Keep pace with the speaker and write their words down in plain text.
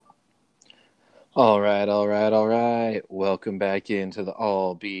All right. Welcome back into the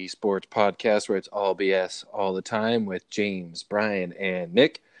All B Sports Podcast, where it's all BS all the time with James, Brian, and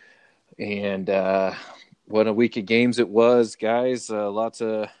Nick. And what a week of games it was, guys! Lots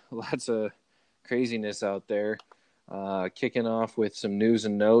of craziness out there. Kicking off with some news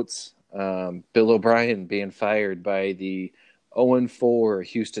and notes. Bill O'Brien being fired by the 0-4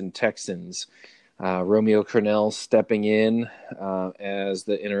 Houston Texans. Romeo Crennel stepping in as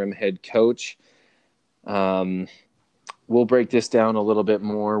the interim head coach. Um, we'll break this down a little bit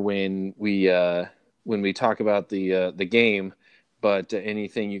more when we talk about the game. But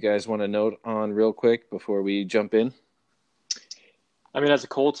anything you guys want to note on real quick before we jump in? I mean, as a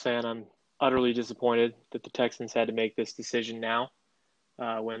Colts fan, I'm utterly disappointed that the Texans had to make this decision now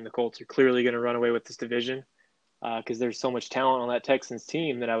when the Colts are clearly going to run away with this division because there's so much talent on that Texans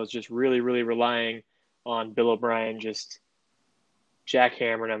team that I was just really, really relying on Bill O'Brien just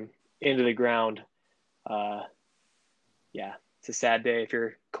jackhammering them into the ground. Uh, yeah, it's a sad day if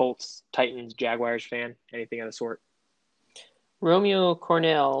you're Colts, Titans, Jaguars fan, anything of the sort. Romeo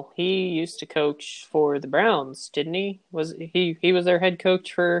Cornell, he used to coach for the Browns, didn't he? He was their head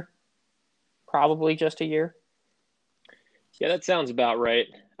coach for probably just a year? Yeah, that sounds about right.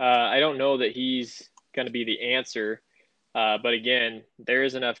 I don't know that he's going to be the answer, but again, there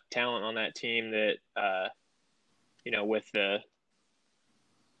is enough talent on that team that with the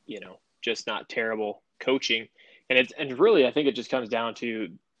just not terrible coaching, and really, I think it just comes down to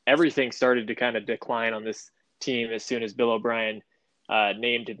everything started to kind of decline on this team as soon as Bill O'Brien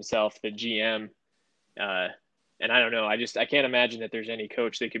named himself the GM. Uh, and I don't know. I can't imagine that there's any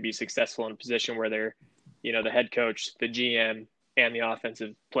coach that could be successful in a position where they're, the head coach, the GM, and the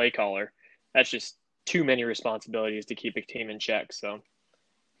offensive play caller. That's just too many responsibilities to keep a team in check. So,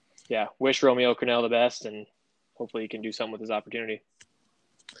 yeah, wish Romeo Cornell the best, and hopefully he can do something with his opportunity.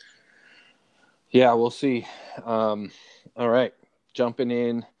 Yeah, we'll see. All right, jumping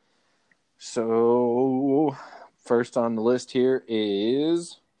in. So first on the list here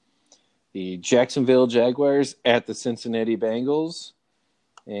is the Jacksonville Jaguars at the Cincinnati Bengals.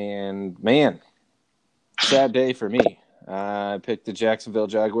 And man, sad day for me. I picked the Jacksonville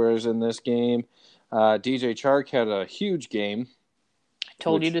Jaguars in this game. DJ Chark had a huge game. I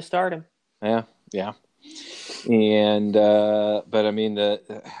told you to start him. Yeah. And but I mean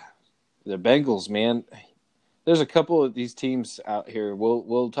the Bengals, man. There's a couple of these teams out here.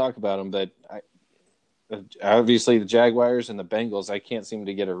 We'll talk about them, but obviously the Jaguars and the Bengals, I can't seem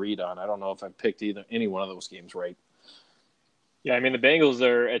to get a read on. I don't know if I picked any one of those games right. Yeah, I mean the Bengals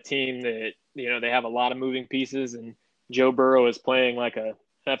are a team that they have a lot of moving pieces, and Joe Burrow is playing like a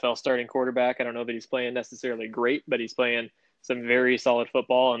NFL starting quarterback. I don't know that he's playing necessarily great, but he's playing some very solid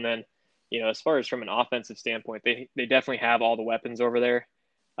football. And then, as far as from an offensive standpoint, they definitely have all the weapons over there.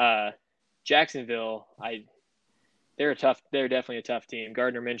 Jacksonville, they're definitely a tough team.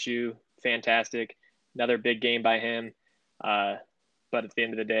 Gardner Minshew, fantastic, another big game by him. But at the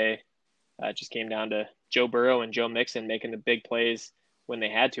end of the day, it just came down to Joe Burrow and Joe Mixon making the big plays when they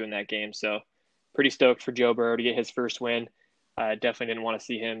had to in that game. So pretty stoked for Joe Burrow to get his first win. Definitely didn't want to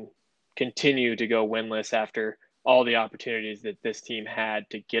see him continue to go winless after all the opportunities that this team had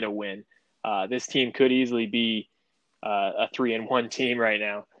to get a win. This team could easily be a 3-1 team right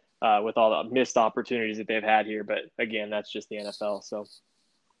now with all the missed opportunities that they've had here. But again, that's just the NFL. So,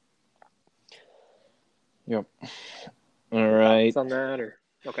 Yep. All right. on that or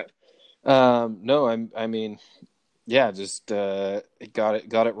okay. No, I mean, yeah, just got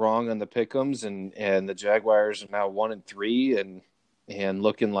it wrong on the pick'ems, and the Jaguars are now 1-3, and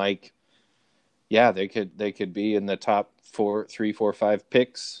looking like, yeah, they could be in the top 3, 4, 5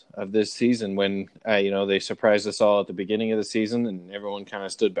 picks of this season when they surprised us all at the beginning of the season and everyone kind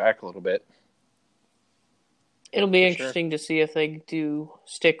of stood back a little bit. It'll be interesting to see if they do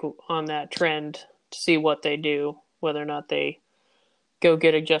stick on that trend, to see what they do, whether or not they go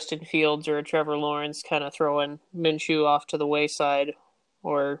get a Justin Fields or a Trevor Lawrence, kind of throwing Minshew off to the wayside,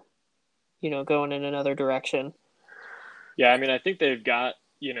 or going in another direction. Yeah, I mean, I think they've got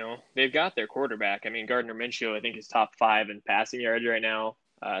their quarterback. I mean, Gardner Minshew, I think, is top 5 in passing yards right now,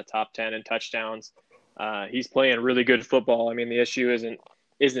 top 10 in touchdowns. He's playing really good football. I mean, the issue isn't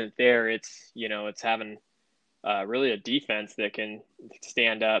there. It's having really a defense that can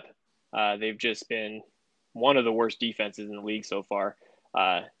stand up. They've just been one of the worst defenses in the league so far.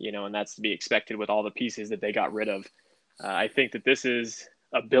 And that's to be expected with all the pieces that they got rid of. I think that this is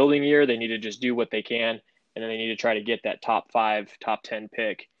a building year. They need to just do what they can, and then they need to try to get that top 5, top 10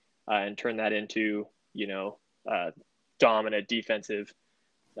 pick and turn that into, dominant defensive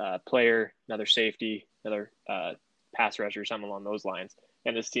player, another safety, another pass rusher, something along those lines.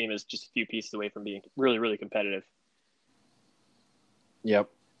 and this team is just a few pieces away from being really, really competitive. Yep.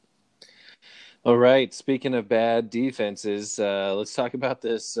 All right. Speaking of bad defenses, let's talk about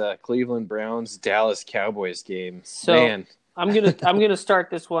this Cleveland Browns Dallas Cowboys game. So Man, I'm gonna start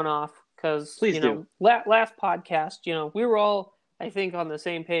this one off because last podcast, we were all, I think, on the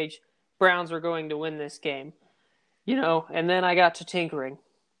same page. Browns were going to win this game, and then I got to tinkering,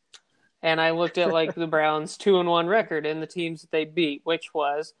 and I looked at like the Browns 2-1 record and the teams that they beat, which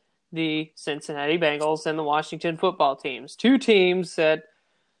was the Cincinnati Bengals and the Washington Football Teams, two teams that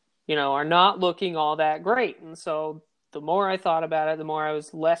are not looking all that great. And so the more I thought about it, the more I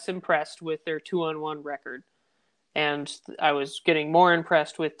was less impressed with their 2-1 record. And I was getting more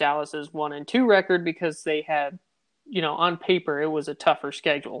impressed with Dallas's 1-2 record because they had, on paper, it was a tougher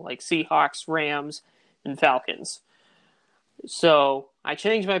schedule, like Seahawks, Rams, and Falcons. So I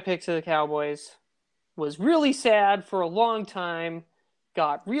changed my pick to the Cowboys, was really sad for a long time,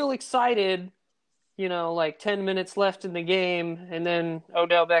 got real excited, like 10 minutes left in the game, and then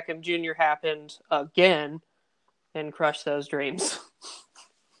Odell Beckham Jr. happened again and crushed those dreams.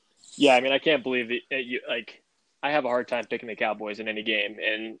 Yeah, I mean, I can't believe that I have a hard time picking the Cowboys in any game.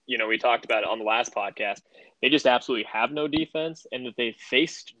 And, we talked about it on the last podcast. They just absolutely have no defense, and that they've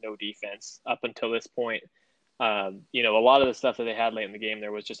faced no defense up until this point. A lot of the stuff that they had late in the game,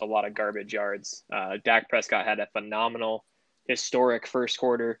 there was just a lot of garbage yards. Dak Prescott had a phenomenal, historic first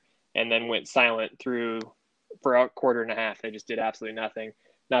quarter, and then went silent for a quarter and a half. They just did absolutely nothing.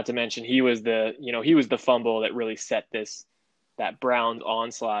 Not to mention he was the fumble that really set that Browns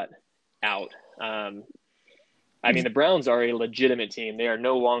onslaught out. I mean, the Browns are a legitimate team. They are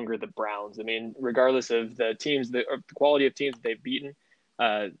no longer the Browns. I mean, regardless of the teams, the quality of teams that they've beaten,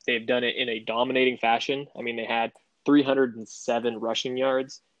 they've done it in a dominating fashion. I mean, they had 307 rushing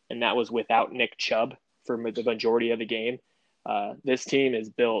yards, and that was without Nick Chubb for the majority of the game. This team is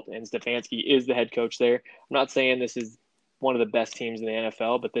built, and Stefanski is the head coach there. I'm not saying this is one of the best teams in the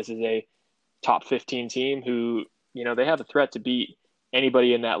NFL, but this is a top 15 team who, they have a threat to beat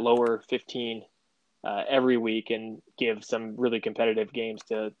anybody in that lower 15 every week and give some really competitive games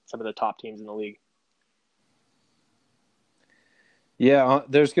to some of the top teams in the league. Yeah,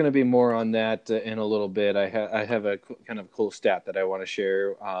 there's going to be more on that in a little bit. I have a kind of cool stat that I want to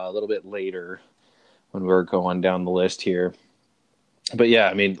share a little bit later when we're going down the list here. But yeah,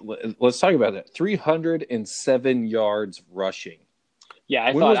 I mean, let's talk about that. 307 yards rushing. Yeah,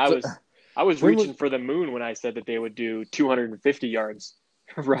 I was reaching for the moon when I said that they would do 250 yards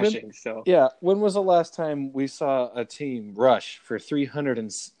rushing. When was the last time we saw a team rush for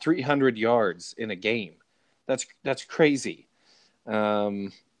 300 yards in a game? That's crazy.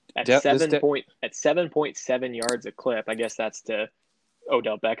 At 7.7 yards a clip. I guess that's to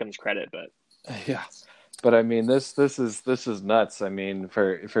Odell Beckham's credit, but yeah. But I mean, this is nuts. I mean,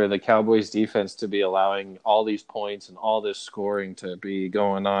 for the Cowboys defense to be allowing all these points and all this scoring to be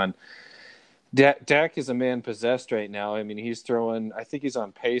going on. Dak is a man possessed right now. I mean, I think he's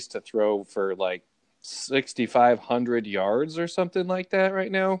on pace to throw for like 6,500 yards or something like that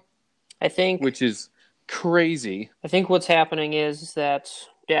right now. I think, which is crazy. I think what's happening is that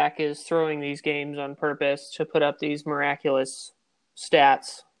Dak is throwing these games on purpose to put up these miraculous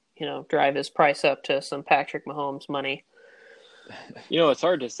stats, drive his price up to some Patrick Mahomes money. It's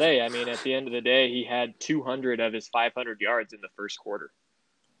hard to say. I mean, at the end of the day, he had 200 of his 500 yards in the first quarter.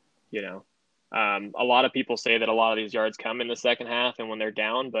 A lot of people say that a lot of these yards come in the second half and when they're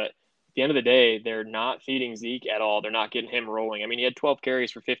down, but at the end of the day, they're not feeding Zeke at all. They're not getting him rolling. I mean, he had 12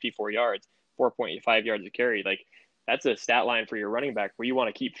 carries for 54 yards, 4.5 yards a carry. Like, that's a stat line for your running back where you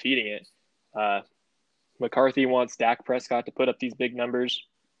want to keep feeding it. McCarthy wants Dak Prescott to put up these big numbers,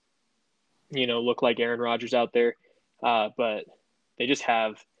 look like Aaron Rodgers out there. But they just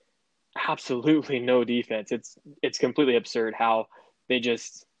have absolutely no defense. It's completely absurd how they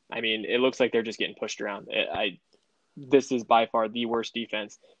just, I mean, it looks like they're just getting pushed around. This is by far the worst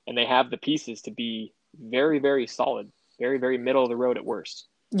defense, and they have the pieces to be very, very solid, very, very middle of the road at worst.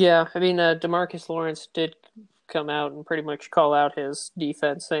 Yeah, I mean, DeMarcus Lawrence did come out and pretty much call out his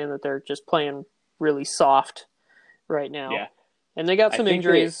defense, saying that they're just playing really soft right now. Yeah. And they got some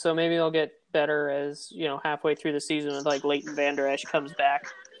injuries, so maybe they'll get better as, halfway through the season with like Leighton Vander Esch comes back.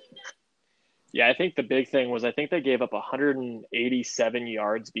 Yeah, I think the big thing was I think they gave up 187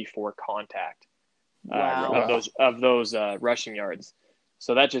 yards before contact. Wow. of those rushing yards.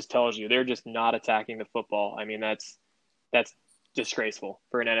 So that just tells you they're just not attacking the football. I mean, that's disgraceful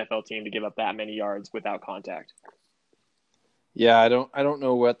for an NFL team to give up that many yards without contact. Yeah, I don't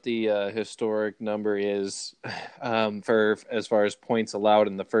know what the historic number is for as far as points allowed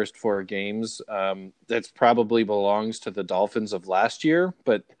in the first 4 games. That's probably belongs to the Dolphins of last year,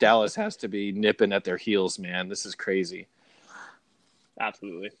 but Dallas has to be nipping at their heels, man. This is crazy.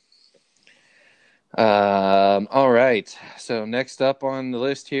 Absolutely. All right. So next up on the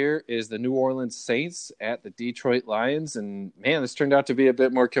list here is the New Orleans Saints at the Detroit Lions, and man, this turned out to be a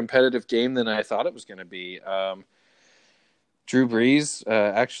bit more competitive game than I thought it was going to be. Drew Brees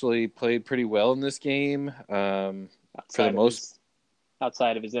actually played pretty well in this game. For the most,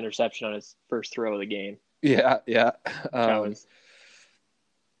 outside of his interception on his first throw of the game. yeah.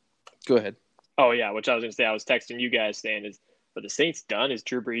 Go ahead. Oh yeah, which I was going to say. I was texting you guys saying is, but the Saints done? Is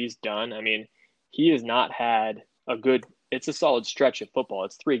Drew Brees done? I mean, he has not had a good. It's a solid stretch of football.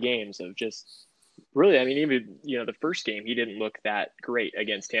 It's 3 games of just really. I mean, even the first game he didn't look that great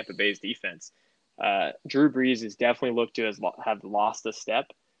against Tampa Bay's defense. Drew Brees has definitely looked to have lost a step,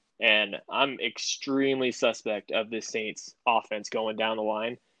 and I'm extremely suspect of this Saints offense going down the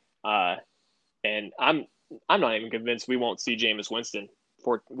line. And I'm not even convinced we won't see Jameis Winston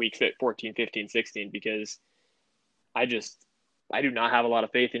for week 14, 15, 16 because I do not have a lot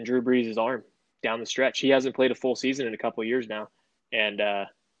of faith in Drew Brees' arm down the stretch. He hasn't played a full season in a couple of years now, and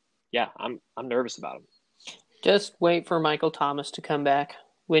yeah, I'm nervous about him. Just wait for Michael Thomas to come back.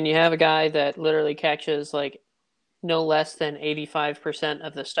 When you have a guy that literally catches like no less than 85%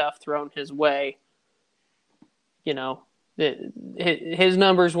 of the stuff thrown his way, his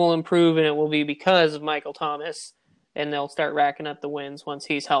numbers will improve, and it will be because of Michael Thomas, and they'll start racking up the wins once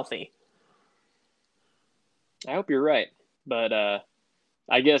he's healthy. I hope you're right, but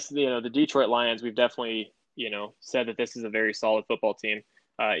I guess the Detroit Lions, we've definitely said that this is a very solid football team,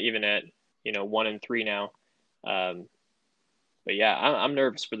 even at 1-3 now. But yeah, I'm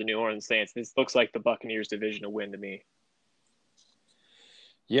nervous for the New Orleans Saints. This looks like the Buccaneers divisional win to me.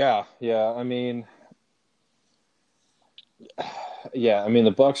 Yeah. I mean,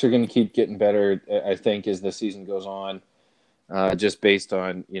 the Bucs are going to keep getting better, I think, as the season goes on. Just based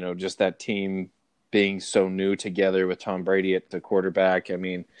on just that team being so new together with Tom Brady at the quarterback. I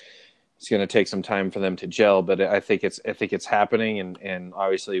mean, it's going to take some time for them to gel, but I think it's happening, and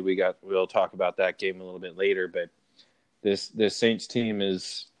obviously we'll talk about that game a little bit later. But this Saints team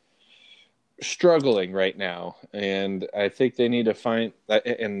is struggling right now, and I think they need to find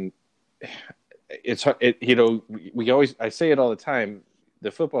and I say it all the time.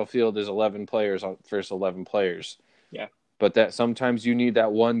 The football field is 11 players on first 11 players. Yeah. But that sometimes you need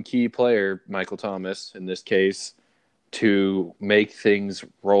that one key player, Michael Thomas in this case, to make things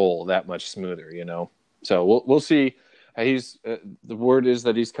roll that much smoother, So we'll see. The word is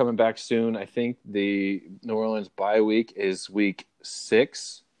that he's coming back soon. I think the New Orleans bye week is week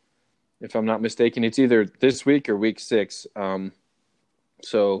 6, if I'm not mistaken. It's either this week or week 6.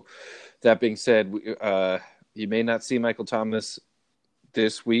 So that being said, you may not see Michael Thomas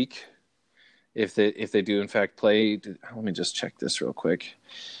this week. If they do in fact play, let me just check this real quick.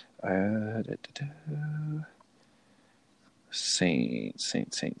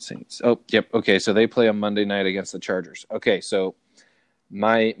 Saints. Oh, yep. Okay, so they play on Monday night against the Chargers. Okay, so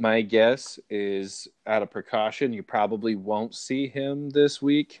my guess is out of precaution, you probably won't see him this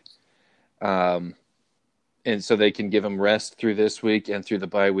week, and so they can give him rest through this week and through the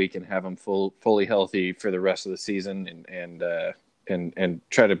bye week and have him fully healthy for the rest of the season and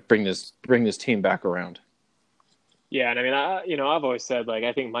try to bring this team back around. Yeah, and I mean, I've always said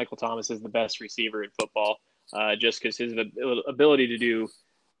I think Michael Thomas is the best receiver in football, just because his ability to do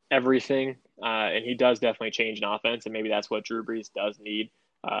everything, and he does definitely change an offense, and maybe that's what Drew Brees does need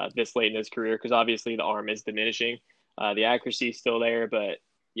this late in his career, because obviously the arm is diminishing, the accuracy is still there, but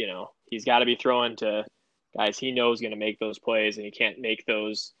he's got to be throwing to guys he knows going to make those plays, and he can't make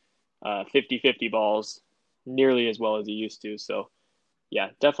those 50-50 balls nearly as well as he used to. So, yeah,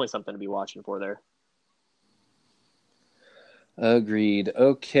 definitely something to be watching for there. Agreed.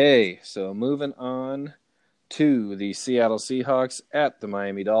 Okay, so moving on to the Seattle Seahawks at the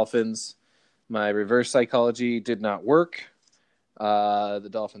Miami Dolphins. My reverse psychology did not work. The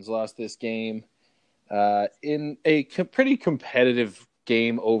Dolphins lost this game in a pretty competitive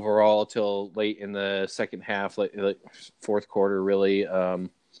game overall till late in the second half, like fourth quarter, really.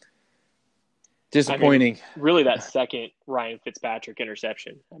 Disappointing. I mean, really, that second Ryan Fitzpatrick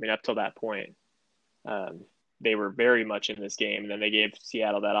interception. I mean, up till that point, they were very much in this game, and then they gave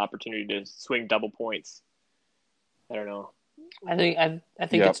Seattle that opportunity to swing double points. I don't know. I think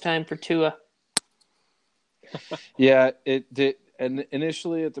It's time for Tua. Yeah, it did. And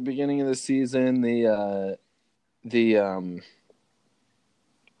initially, at the beginning of the season,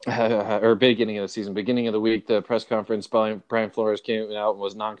 or beginning of the season, beginning of the week, the press conference, Brian Flores came out and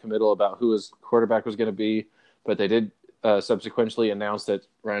was non-committal about who his quarterback was going to be, but they did subsequently announce that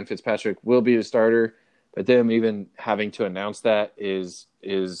Ryan Fitzpatrick will be the starter. But them even having to announce that is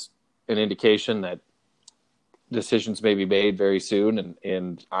an indication that decisions may be made very soon,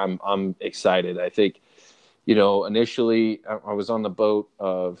 and I'm excited. I think, initially I was on the boat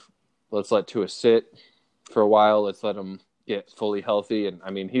of let's let Tua sit for a while, let's let him get fully healthy, and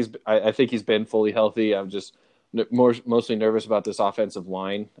I mean I think he's been fully healthy. I'm just mostly nervous about this offensive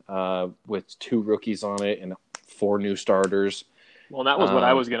line with 2 rookies on it and 4 new starters. Well, that was what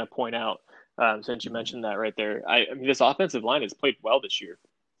I was going to point out. Since you mentioned that right there, I mean, this offensive line has played well this year,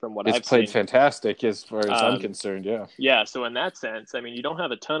 from what I've seen. It's played fantastic as far as I'm concerned. Yeah. Yeah. So in that sense, I mean, you don't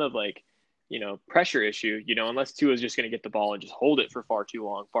have a ton of pressure issue, unless Tua is just going to get the ball and just hold it for far too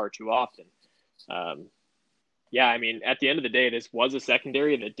long, far too often. Yeah. I mean, at the end of the day, this was a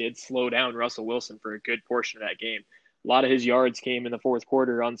secondary that did slow down Russell Wilson for a good portion of that game. A lot of his yards came in the fourth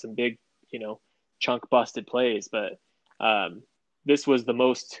quarter on some big, chunk busted plays, but this was the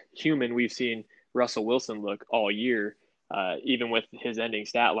most human we've seen Russell Wilson look all year, even with his ending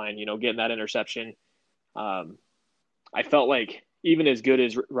stat line, getting that interception. I felt like even as good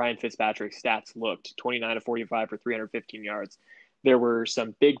as Ryan Fitzpatrick's stats looked, 29 of 45 for 315 yards, there were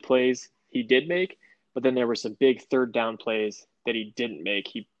some big plays he did make, but then there were some big third down plays that he didn't make.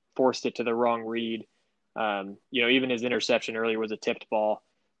 He forced it to the wrong read. Even his interception earlier was a tipped ball.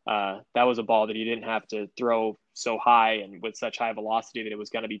 That was a ball that he didn't have to throw so high and with such high velocity that it was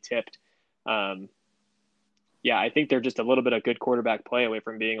going to be tipped. I think they're just a little bit of good quarterback play away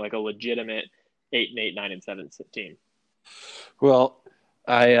from being like a legitimate 8-8, 9-7 team. Well,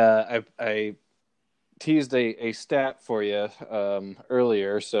 I teased a stat for you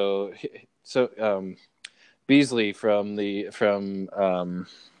earlier. So Beasley from the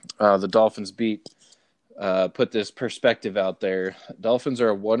Dolphins beat put this perspective out there. Dolphins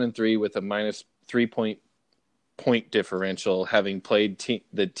are 1-3 with a minus 3 point differential, having played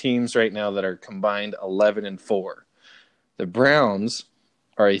the teams right now that are combined 11-4. The Browns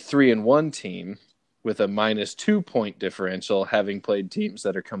are a 3-1 team with a minus 2 point differential, having played teams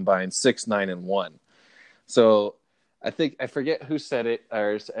that are combined 6-9-1. So I forget who said it,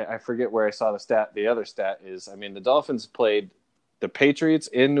 or I forget where I saw the stat. The other stat is, I mean, the Dolphins played the Patriots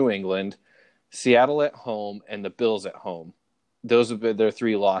in New England, Seattle at home, and the Bills at home. Those have been their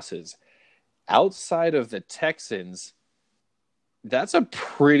 3 losses. Outside of the Texans, that's a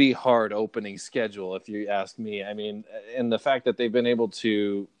pretty hard opening schedule, if you ask me. I mean, and the fact that they've been able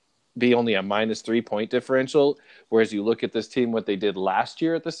to be only a minus 3 point differential, whereas you look at this team, what they did last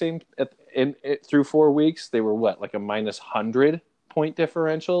year through 4 weeks, they were like a minus 100 point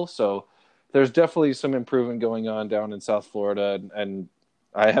differential. So there's definitely some improvement going on down in South Florida, and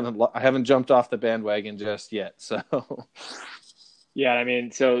I haven't jumped off the bandwagon just yet. So yeah, I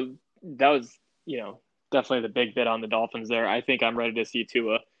mean, so that was, definitely the big bit on the Dolphins there. I think I'm ready to see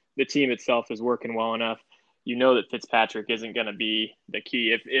Tua. The team itself is working well enough. That Fitzpatrick isn't going to be the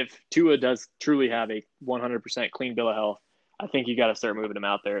key. If Tua does truly have a 100% clean bill of health, I think you got to start moving him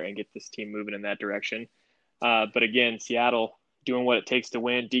out there and get this team moving in that direction. But again, Seattle doing what it takes to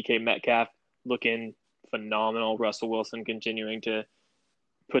win. DK Metcalf looking phenomenal. Russell Wilson continuing to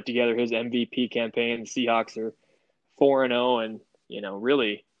put together his MVP campaign. The Seahawks are 4-0 and,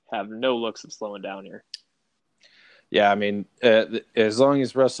 really have no looks of slowing down here. Yeah, I mean, as long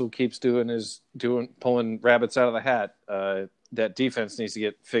as Russell keeps pulling rabbits out of the hat, that defense needs to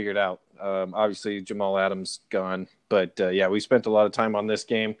get figured out. Obviously, Jamal Adams gone, but we spent a lot of time on this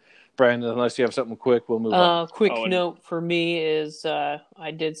game. Brian, unless you have something quick, we'll move on. Quick note for me is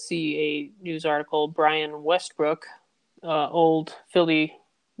I did see a news article. Brian Westbrook, old Philly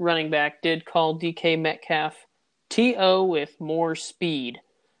running back, did call DK Metcalf T.O. with more speed.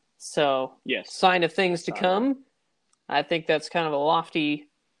 So, yes, sign of things to come. I think that's kind of a lofty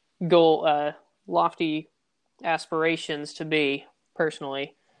goal, lofty aspirations to be,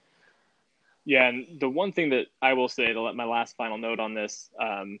 personally. Yeah, and the one thing that I will say, to let my last final note on this,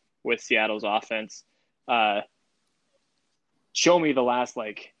 with Seattle's offense, show me the last,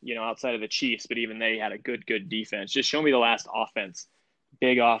 outside of the Chiefs, but even they had a good defense. Just show me the last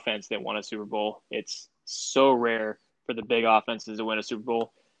big offense that won a Super Bowl. It's so rare for the big offenses to win a Super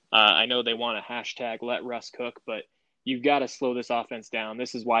Bowl. I know they want to hashtag let Russ cook, but you've got to slow this offense down.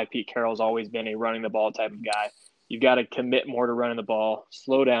 This is why Pete Carroll's always been a running the ball type of guy. You've got to commit more to running the ball,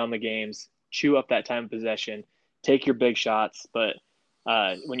 slow down the games, chew up that time of possession, take your big shots. But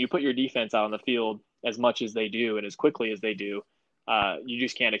when you put your defense out on the field as much as they do and as quickly as they do, you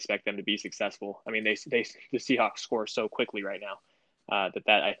just can't expect them to be successful. I mean, the Seahawks score so quickly right now. that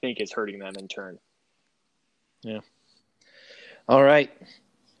I think is hurting them in turn. Yeah. All right.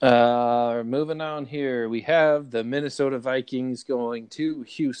 Moving on here, we have the Minnesota Vikings going to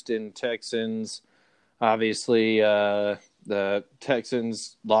Houston Texans. Obviously, the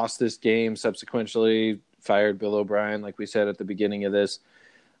Texans lost this game, subsequently fired Bill O'Brien, like we said at the beginning of this.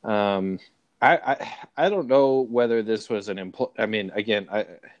 I don't know whether this was an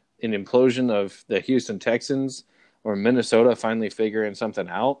implosion of the Houston Texans or Minnesota finally figuring something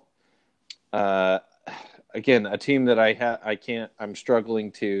out. Again, a team that I'm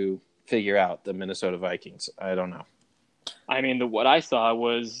struggling to figure out, the Minnesota Vikings. I don't know. I mean, what I saw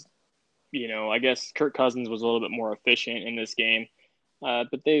was, I guess Kirk Cousins was a little bit more efficient in this game,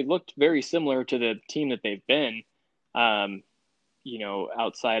 but they looked very similar to the team that they've been, outside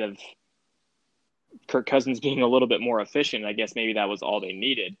of Kirk Cousins being a little bit more efficient. I guess maybe that was all they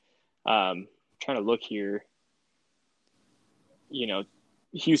needed. Trying to look here,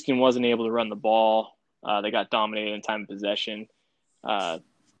 Houston wasn't able to run the ball. They got dominated in time of possession,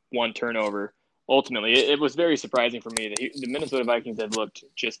 one turnover. Ultimately, it was very surprising for me. The Minnesota Vikings had looked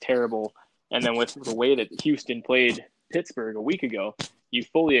just terrible. And then with the way that Houston played Pittsburgh a week ago, you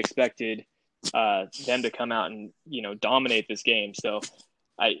fully expected them to come out and, dominate this game. So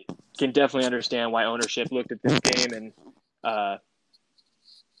I can definitely understand why ownership looked at this game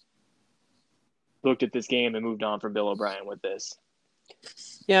and moved on from Bill O'Brien with this.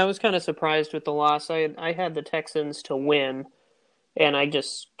 Yeah, I was kind of surprised with the loss. I had the Texans to win, and I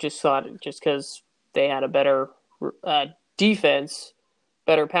just thought just because they had a better defense,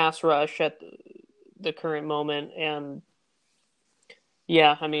 better pass rush at the current moment, and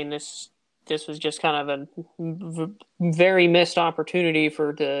yeah, I mean this was just kind of a very missed opportunity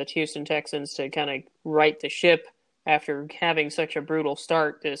for the Houston Texans to kind of right the ship after having such a brutal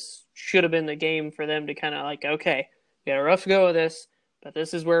start. This should have been the game for them to kind of like, okay, we got a rough go of this, but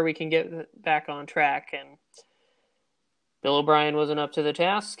this is where we can get back on track. And Bill O'Brien wasn't up to the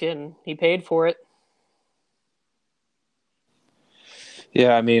task, and he paid for it.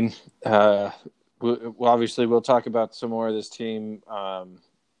 Yeah, I mean, obviously we'll talk about some more of this team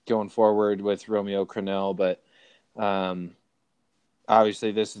going forward with Romeo Crennel, but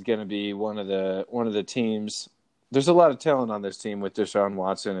obviously this is going to be one of the teams. There's a lot of talent on this team with Deshaun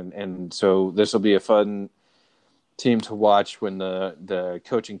Watson, and so this will be a fun team to watch when the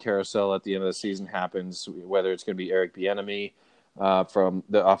coaching carousel at the end of the season happens, whether it's going to be Eric Bieniemy from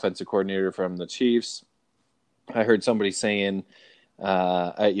the offensive coordinator from the Chiefs. I heard somebody saying,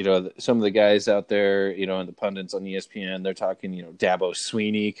 some of the guys out there, and the pundits on ESPN, they're talking, Dabo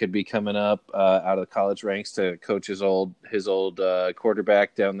Swinney could be coming up out of the college ranks to coach his old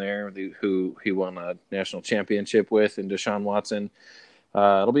quarterback down there who he won a national championship with in Deshaun Watson.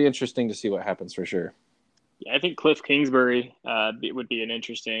 It'll be interesting to see what happens for sure. Yeah, I think Cliff Kingsbury would be an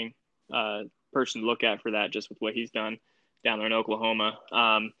interesting person to look at for that, just with what he's done down there in Oklahoma.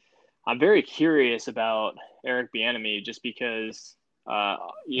 I'm very curious about Eric Bieniemy just because,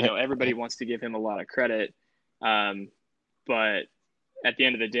 everybody wants to give him a lot of credit. But at the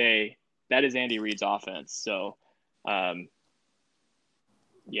end of the day, that is Andy Reid's offense. So, I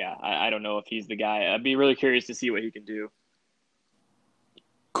don't know if he's the guy. I'd be really curious to see what he can do.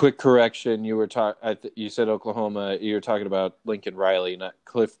 Quick correction: you you said Oklahoma. You were talking about Lincoln Riley, not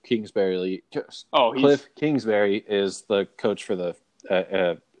Cliff Kingsbury. Cliff Kingsbury is the coach for the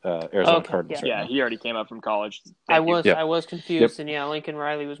Arizona Cardinals. Yeah, he already came up from college. I was confused, and Lincoln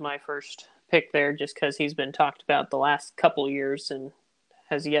Riley was my first pick there, just because he's been talked about the last couple of years and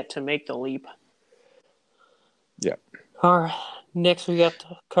has yet to make the leap. Yeah. All right. Next, we got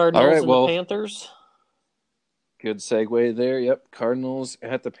the Cardinals and the Panthers. Good segue there. Yep, Cardinals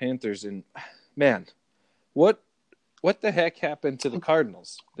at the Panthers, and man, what the heck happened to the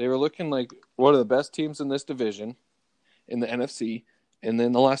Cardinals? They were looking like one of the best teams in this division in the NFC, and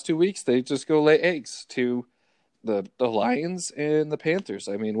then the last 2 weeks they just go lay eggs to the Lions and the Panthers.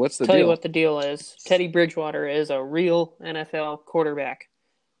 I mean, what's the deal? Tell you what the deal is. Teddy Bridgewater is a real NFL quarterback,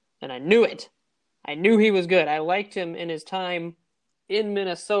 and I knew it. I knew he was good. I liked him in his time in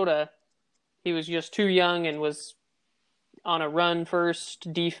Minnesota. He was just too young and was on a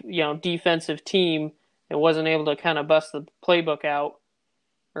run-first defensive team and wasn't able to kind of bust the playbook out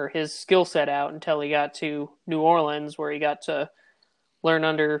or his skill set out until he got to New Orleans, where he got to learn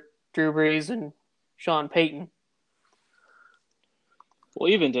under Drew Brees and Sean Payton.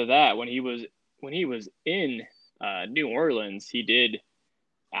 Well, even to that, when he was in New Orleans, he did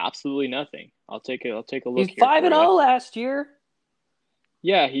absolutely nothing. I'll take a look. He's 5-0 last year.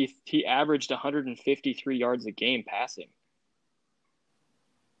 Yeah, he averaged 153 yards a game passing.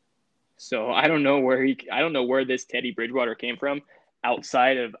 So I don't know where this Teddy Bridgewater came from,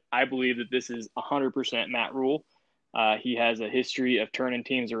 outside of, I believe that this is 100% Matt Rule. He has a history of turning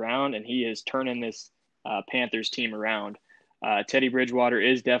teams around, and he is turning this Panthers team around. Teddy Bridgewater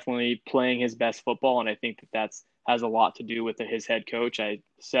is definitely playing his best football, and I think that has a lot to do with his head coach. I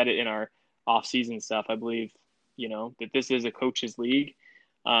said it in our off-season stuff. I believe, that this is a coach's league.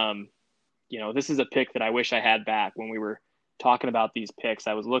 This is a pick that I wish I had back when we were talking about these picks.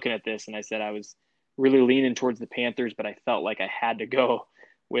 I was looking at this, and I said I was really leaning towards the Panthers, but I felt like I had to go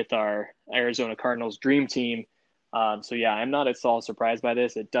with our Arizona Cardinals dream team. So yeah, I'm not at all surprised by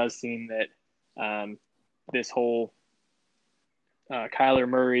this. It does seem that this whole Kyler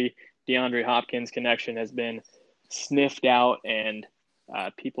Murray, DeAndre Hopkins connection has been sniffed out, and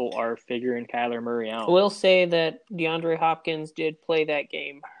people are figuring Kyler Murray out. I will say that DeAndre Hopkins did play that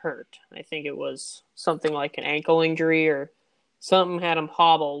game hurt. I think it was something like an ankle injury or something had him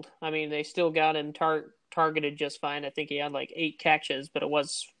hobbled. I mean, they still got him targeted just fine. I think he had like 8 catches, but it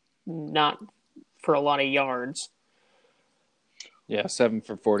was not for a lot of yards. Yeah, 7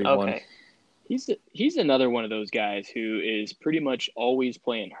 for 41. Okay. He's another one of those guys who is pretty much always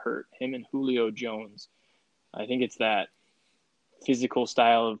playing hurt. Him and Julio Jones. I think it's that physical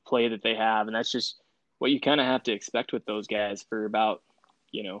style of play that they have, and that's just what you kind of have to expect with those guys for about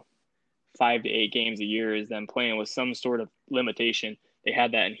 5 to 8 games a year, is them playing with some sort of limitation. They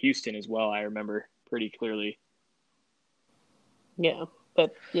had that in Houston as well, I remember pretty clearly. Yeah,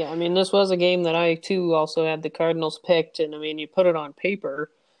 but yeah, I mean, this was a game that I too also had the Cardinals picked, and I mean, you put it on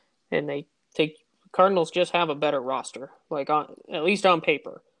paper, and Cardinals just have a better roster, at least on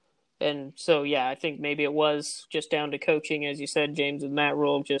paper. And so, yeah, I think maybe it was just down to coaching, as you said, James, with Matt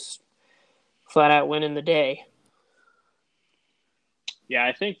Rule just flat out winning the day. Yeah,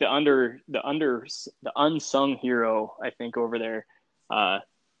 I think the unsung hero, I think, over there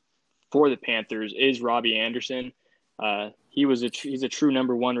for the Panthers is Robbie Anderson. He's a true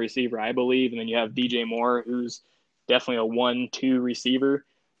number 1 receiver, I believe, and then you have DJ Moore, who's definitely a 1-2 receiver.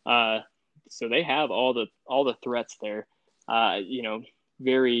 So they have all the threats there.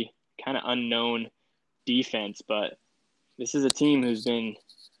 Very kind of unknown defense, but this is a team who's been,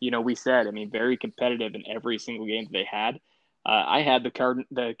 we said, I mean, very competitive in every single game that they had. I had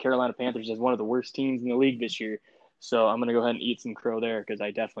the Carolina Panthers as one of the worst teams in the league this year, so I'm going to go ahead and eat some crow there because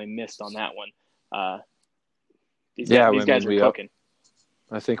I definitely missed on that one. These guys are cooking.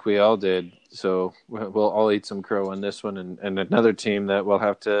 I think we all did, so we'll all eat some crow on this one, and another team that we'll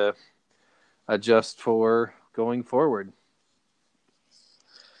have to adjust for going forward.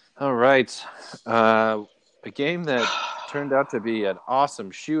 All right. A game that turned out to be an awesome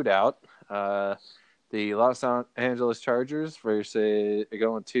shootout. The Los Angeles Chargers versus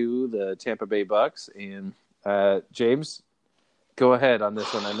going to the Tampa Bay Bucks. And James, go ahead on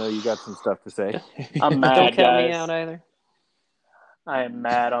this one. I know you got some stuff to say. I'm mad, Don't count guys. me out either. I am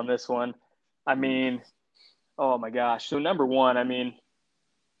mad on this one. I mean, oh my gosh. So number one, I mean,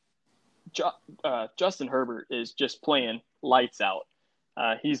 Justin Herbert is just playing lights out.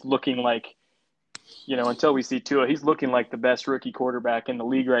 He's looking like, until we see Tua, he's looking like the best rookie quarterback in the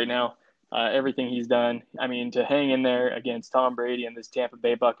league right now. Everything he's done. I mean, to hang in there against Tom Brady and this Tampa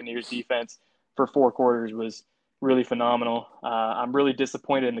Bay Buccaneers defense for 4 quarters was really phenomenal. I'm really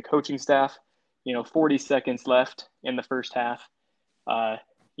disappointed in the coaching staff. 40 seconds left in the first half, on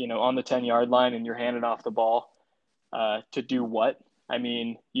the 10-yard line, and you're handing off the ball to do what? I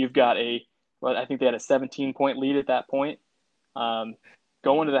mean, you've got I think they had a 17-point lead at that point.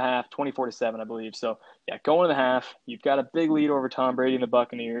 Going to the half, 24-7, I believe. So, yeah, going to the half, you've got a big lead over Tom Brady and the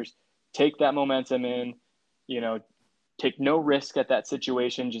Buccaneers. Take that momentum in, take no risk at that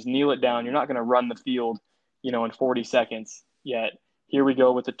situation. Just kneel it down. You're not going to run the field, in 40 seconds yet. Here we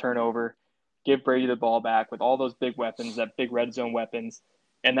go with the turnover. Give Brady the ball back with all those big weapons, that big red zone weapons.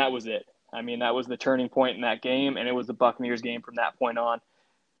 And that was it. I mean, that was the turning point in that game, and it was the Buccaneers game from that point on.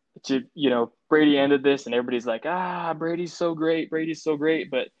 Brady ended this, and everybody's like, Brady's so great,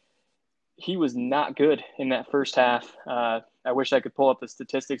 but he was not good in that first half. I wish I could pull up the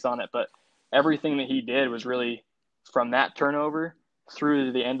statistics on it, but everything that he did was really from that turnover through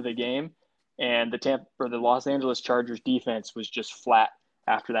to the end of the game, and the Los Angeles Chargers defense was just flat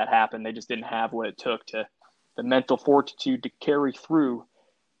after that happened. They just didn't have what it took to the mental fortitude to carry through.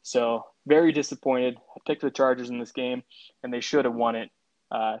 So very disappointed. I picked the Chargers in this game, and they should have won it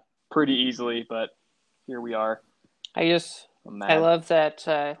pretty easily, but here we are. I love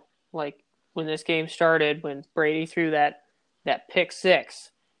that, when this game started, when Brady threw that pick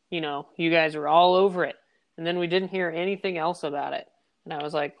six, you guys were all over it. And then we didn't hear anything else about it. And I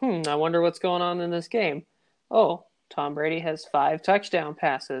was like, I wonder what's going on in this game. Oh, Tom Brady has 5 touchdown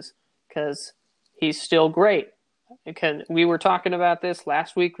passes because he's still great. We were talking about this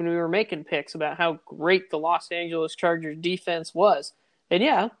last week when we were making picks about how great the Los Angeles Chargers defense was. And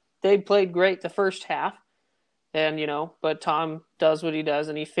yeah, they played great the first half. And, but Tom does what he does,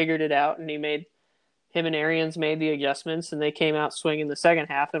 and he figured it out, and him and Arians made the adjustments, and they came out swinging the second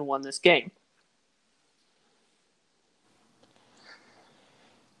half and won this game.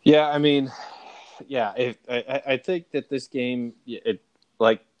 Yeah, I mean, I think that this game,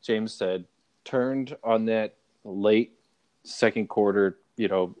 like James said, turned on that late second quarter,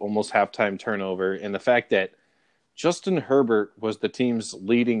 almost halftime turnover, and the fact that Justin Herbert was the team's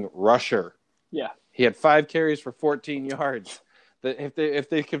leading rusher. Yeah, he had 5 carries for 14 yards. If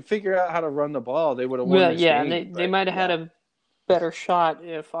they could figure out how to run the ball, they would have won this game. And they might have had a better shot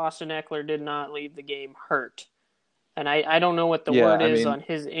if Austin Eckler did not leave the game hurt. And I don't know what the word is on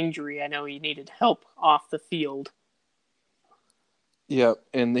his injury. I know he needed help off the field. Yeah,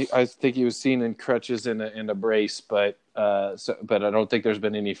 and I think he was seen in crutches in a brace, but I don't think there's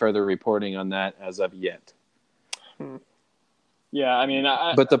been any further reporting on that as of yet. Yeah, I mean,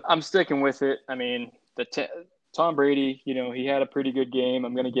 I'm sticking with it. I mean, Tom Brady, he had a pretty good game.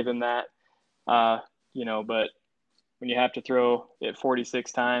 I'm going to give him that. But when you have to throw it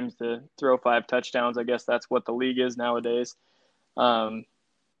 46 times to throw 5 touchdowns, I guess that's what the league is nowadays. The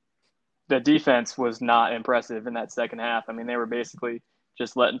defense was not impressive in that second half. I mean, they were basically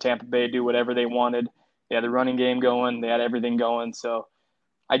just letting Tampa Bay do whatever they wanted. They had the running game going. They had everything going. So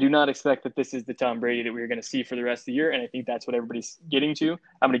I do not expect that this is the Tom Brady that we're going to see for the rest of the year, and I think that's what everybody's getting to.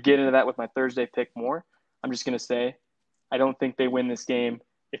 I'm going to get into that with my Thursday pick more. I'm just going to say I don't think they win this game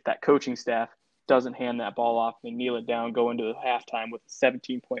if that coaching staff doesn't hand that ball off and they kneel it down, go into the halftime with a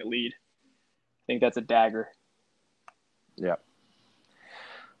 17-point lead. I think that's a dagger. Yeah.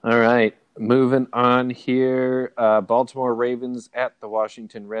 All right. Moving on here. Baltimore Ravens at the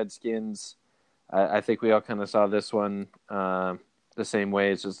Washington Redskins. I think we all kind of saw this one the same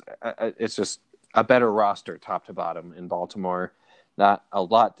way. It's just a better roster top to bottom in Baltimore. Not a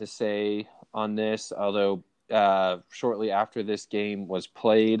lot to say on this, although shortly after this game was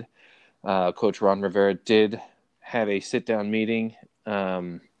played, Coach Ron Rivera did have a sit-down meeting,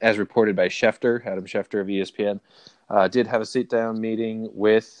 as reported by Adam Schefter of ESPN. Did have a sit-down meeting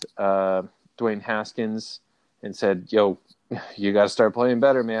with Dwayne Haskins and said, yo, you got to start playing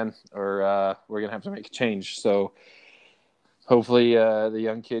better, man, or we're going to have to make a change. So hopefully the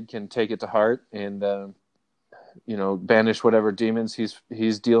young kid can take it to heart and banish whatever demons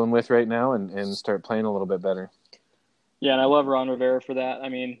he's dealing with right now and start playing a little bit better. Yeah, and I love Ron Rivera for that. I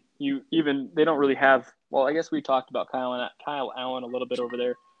mean, they don't really have – well, I guess we talked about Kyle Allen a little bit over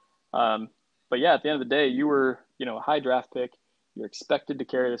there. But, yeah, at the end of the day, you were, a high draft pick. You're expected to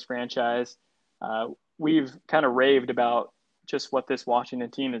carry this franchise. We've kind of raved about just what this Washington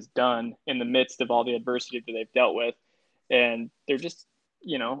team has done in the midst of all the adversity that they've dealt with. And they're just,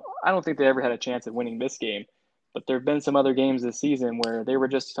 I don't think they ever had a chance at winning this game. But there have been some other games this season where they were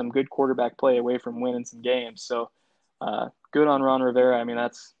just some good quarterback play away from winning some games. So good on Ron Rivera. I mean,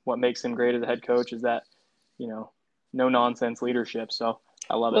 that's what makes him great as a head coach is that, no-nonsense leadership. So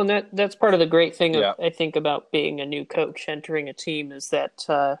I love it. Well, that's part of the great thing, I think, about being a new coach entering a team is that,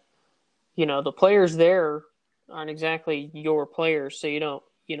 the players there aren't exactly your players. So you don't,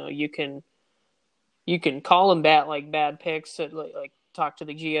 you can call them bad picks, like talk to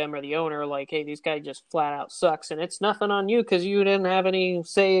the GM or the owner, like, hey, these guys just flat out sucks. And it's nothing on you because you didn't have any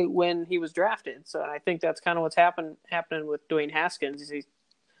say when he was drafted. So I think that's kind of what's happening with Dwayne Haskins.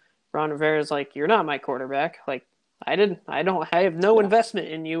 Ron Rivera's like, you're not my quarterback. Like, I have no investment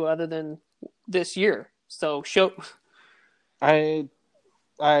in you other than this year. So show. I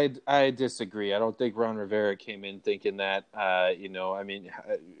disagree. I don't think Ron Rivera came in thinking that,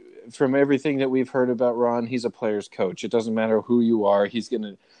 from everything that we've heard about Ron, he's a player's coach. It doesn't matter who you are. He's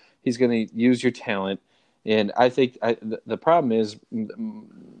going to use your talent. And I think the problem is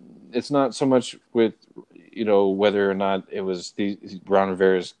it's not so much with, whether or not it was Ron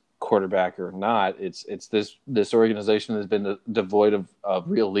Rivera's quarterback or not. It's this organization has been devoid of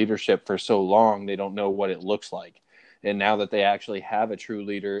real leadership for so long. They don't know what it looks like. And now that they actually have a true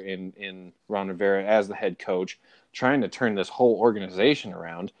leader in Ron Rivera as the head coach, trying to turn this whole organization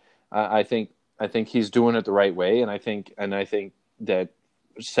around, I think he's doing it the right way. And I think that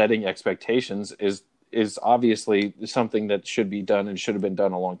setting expectations is obviously something that should be done and should have been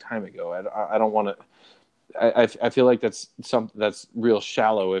done a long time ago. I don't want to. I feel like that's real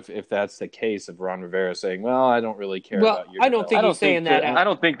shallow if that's the case of Ron Rivera saying, well, I don't really care about your. I don't think he's saying that. I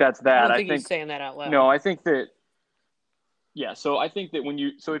don't think that's that. I think he's saying that out loud. No, I think that. Yeah, so I think that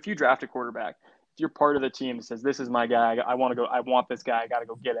if you draft a quarterback, if you're part of the team that says this is my guy, I want this guy, I got to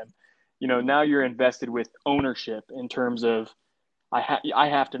go get him. now you're invested with ownership in terms of I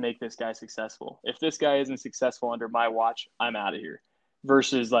have to make this guy successful. If this guy isn't successful under my watch, I'm out of here.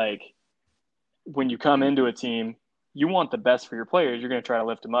 Versus like when you come into a team, you want the best for your players. You're going to try to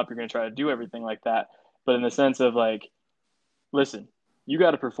lift them up. You're going to try to do everything like that. But in the sense of like, listen, you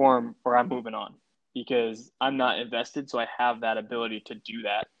got to perform or I'm moving on because I'm not invested. So I have that ability to do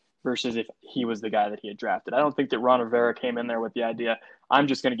that versus if he was the guy that he had drafted. I don't think that Ron Rivera came in there with the idea, I'm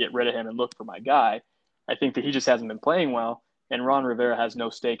just going to get rid of him and look for my guy. I think that he just hasn't been playing well, and Ron Rivera has no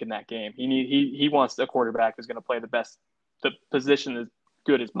stake in that game. He wants a quarterback who's going to play the position as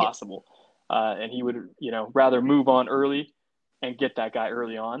good as possible. And he would, rather move on early and get that guy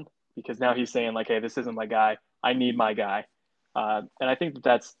early on because now he's saying like, hey, this isn't my guy. I need my guy. And I think that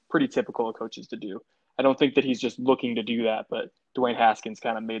that's pretty typical of coaches to do. I don't think that he's just looking to do that, but Dwayne Haskins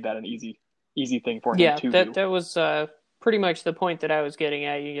kind of made that an easy thing for him to do. Yeah, that was pretty much the point that I was getting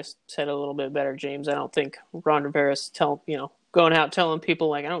at. You just said a little bit better, James. I don't think Ron Rivera's going out telling people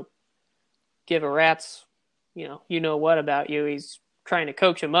like, I don't give a rat's, what about you. He's trying to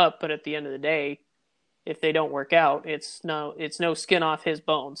coach them up, but at the end of the day, if they don't work out, it's no skin off his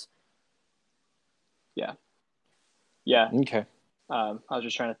bones. Yeah. Okay. I was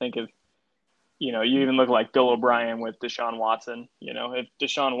just trying to think of, you even look like Bill O'Brien with Deshaun Watson. If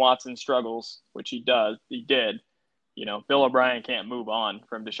Deshaun Watson struggles, which he did, Bill O'Brien can't move on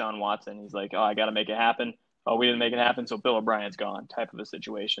from Deshaun Watson. He's like, oh, I got to make it happen. Oh, we didn't make it happen, so Bill O'Brien's gone type of a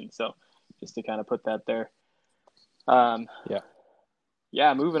situation. So just to kind of put that there.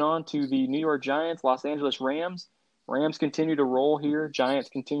 Yeah, moving on to the New York Giants, Los Angeles Rams. Rams continue to roll here. Giants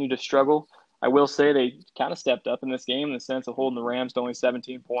continue to struggle. I will say they kind of stepped up in this game in the sense of holding the Rams to only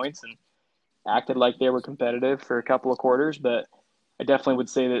 17 points and acted like they were competitive for a couple of quarters. But I definitely would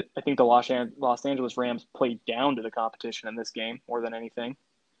say that I think the Los Angeles Rams played down to the competition in this game more than anything.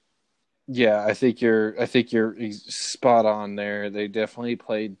 Yeah, I think you're spot on there. They definitely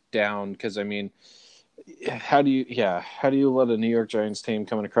played down because how do you let a New York Giants team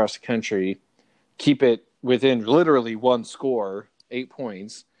coming across the country keep it within literally one score, 8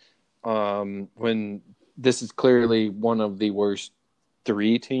 points, when this is clearly one of the worst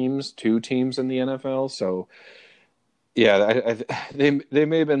two teams in the NFL? So, yeah, they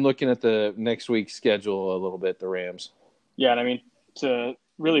may have been looking at the next week's schedule a little bit, the Rams. Yeah, and to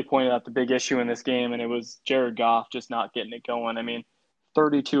really point out the big issue in this game, and it was Jared Goff just not getting it going.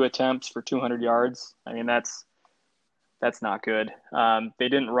 32 attempts for 200 yards. That's not good. They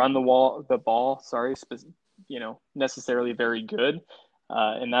didn't run the ball. Necessarily very good.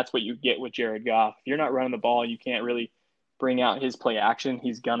 And that's what you get with Jared Goff. If you're not running the ball, you can't really bring out his play action.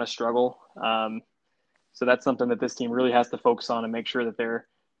 He's gonna struggle. So that's something that this team really has to focus on and make sure that they're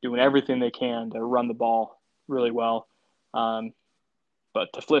doing everything they can to run the ball really well.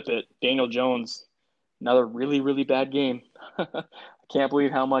 But to flip it, Daniel Jones, another really, really bad game. I can't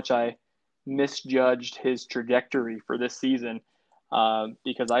believe how much I misjudged his trajectory for this season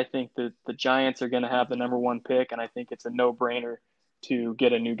because I think that the Giants are going to have the number one pick, and I think it's a no-brainer to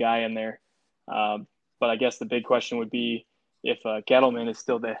get a new guy in there. But I guess the big question would be if Gettleman is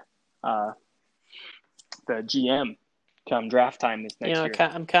still the GM come draft time this next year.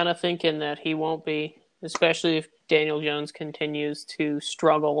 I'm kind of thinking that he won't be, especially if Daniel Jones continues to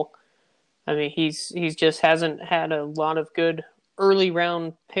struggle. He's just hasn't had a lot of good early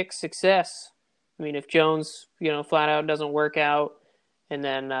round pick success. If Jones, flat out doesn't work out, and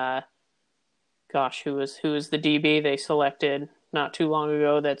then, who was the DB they selected not too long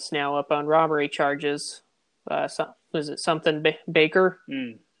ago that's now up on robbery charges? Was it something Baker?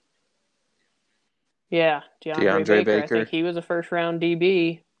 Mm. Yeah, DeAndre Baker. I think he was a first round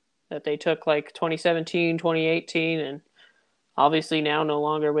DB that they took like 2017, 2018, and obviously now no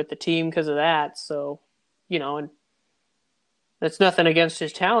longer with the team because of that. So, and that's nothing against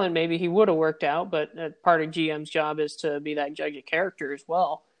his talent. Maybe he would have worked out, but part of GM's job is to be that judge of character as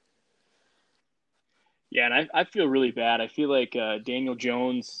well. Yeah, and I feel really bad. I feel like Daniel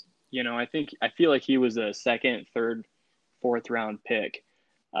Jones, I feel like he was a second, third, fourth round pick.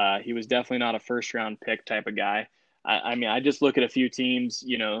 He was definitely not a first round pick type of guy. I just look at a few teams,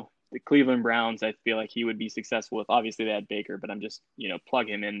 the Cleveland Browns, I feel like he would be successful with. Obviously, they had Baker, but I'm just, plug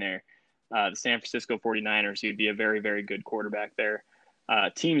him in there. The San Francisco 49ers, he would be a very, very good quarterback there.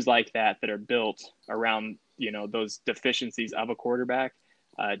 Teams like that are built around, those deficiencies of a quarterback.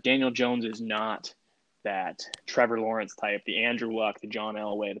 Daniel Jones is not that Trevor Lawrence type, the Andrew Luck, the John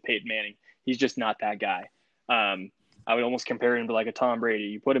Elway, the Peyton Manning. He's just not that guy. I would almost compare him to like a Tom Brady.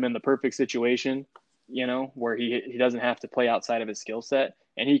 You put him in the perfect situation, where he doesn't have to play outside of his skill set,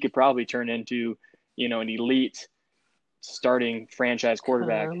 and he could probably turn into, an elite starting franchise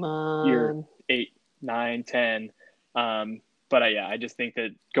quarterback year 8, 9, 10. But I just think that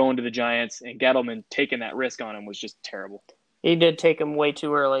going to the Giants and Gettleman taking that risk on him was just terrible. He did take him way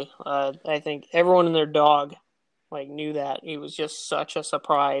too early. I think everyone and their dog knew that. He was just such a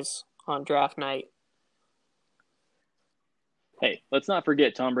surprise on draft night. Hey, let's not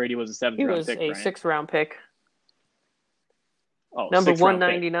forget Tom Brady was a 7th-round pick. He was a 6th-round pick. Oh, number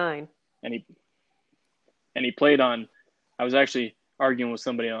 199. And he played on. I was actually arguing with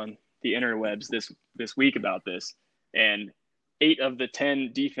somebody on the interwebs this week about this, and 8 of the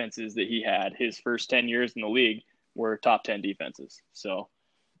 10 defenses that he had his first 10 years in the league were top 10 defenses. So,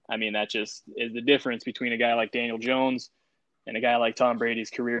 I mean, that just is the difference between a guy like Daniel Jones and a guy like Tom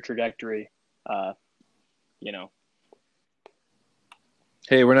Brady's career trajectory.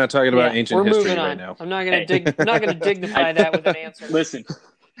 Hey, we're not talking about ancient history right now. I'm not going to dignify that with an answer.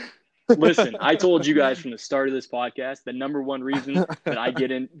 Listen, I told you guys from the start of this podcast, the number one reason that I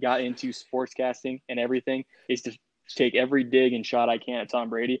got into sportscasting and everything is to take every dig and shot I can at Tom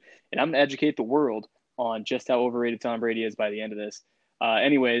Brady. And I'm going to educate the world on just how overrated Tom Brady is by the end of this.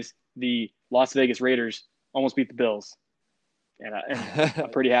 Anyways, the Las Vegas Raiders almost beat the Bills. And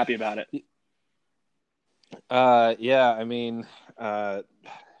I'm pretty happy about it. Yeah, I mean,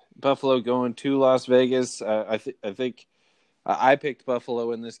 Buffalo going to Las Vegas. I think I picked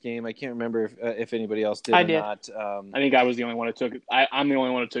Buffalo in this game. I can't remember if anybody else did or not. I think I was the only one who took it. I'm the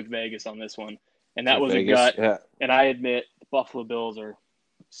only one who took Vegas on this one, and that was Vegas, a gut. yeah. And I admit the Buffalo Bills are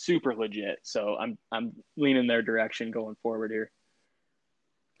super legit, so I'm leaning their direction going forward here.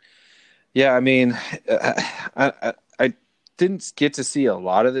 Yeah, I mean, I didn't get to see a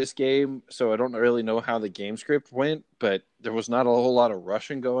lot of this game, so I don't really know how the game script went, but there was not a whole lot of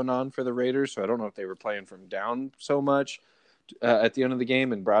rushing going on for the Raiders, so I don't know if they were playing from down so much at the end of the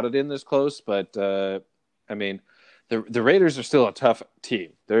game and brought it in this close, but I mean, the Raiders are still a tough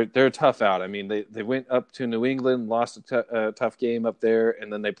team. They're a tough out. I mean, they went up to New England, lost a tough game up there,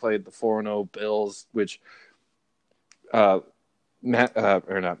 and then they played the 4-0 Bills, which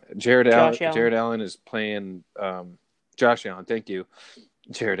Jared Allen is playing Josh Allen, thank you.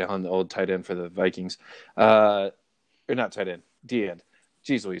 Jared Allen, the old tight end for the Vikings. Or not tight end, D-end.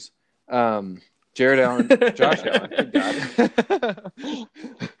 Jeez Louise. Jared Allen, Josh Allen. Good God.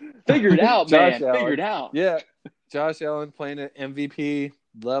 Figure it out, man. Figure it out. Yeah. Josh Allen playing at MVP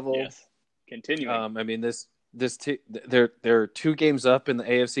level. Yes. Continuing. I mean, they're 2 games up in the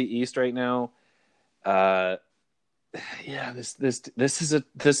AFC East right now. Yeah, this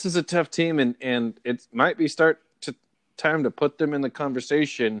is a tough team, and it might be time to put them in the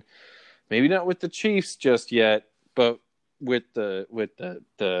conversation. Maybe not with the Chiefs just yet, but with the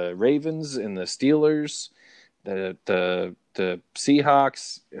Ravens and the Steelers, the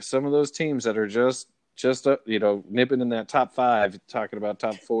Seahawks, some of those teams that are just nipping in that top 5. Talking about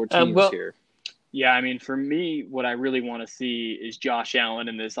top 4 teams here. Yeah, I mean, for me, what I really want to see is Josh Allen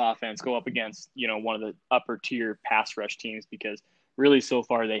and this offense go up against, one of the upper tier pass rush teams, because really so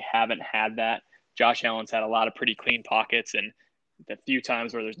far they haven't had that. Josh Allen's had a lot of pretty clean pockets, and the few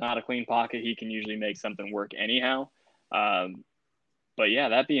times where there's not a clean pocket, he can usually make something work anyhow. But yeah,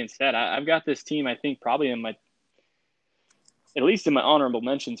 that being said, I've got this team, I think, probably at least in my honorable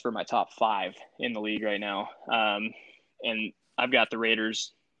mentions for my top 5 in the league right now. And I've got the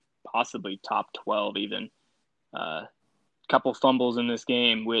Raiders possibly top 12 even. Couple fumbles in this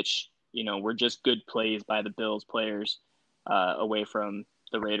game, which, were just good plays by the Bills players away from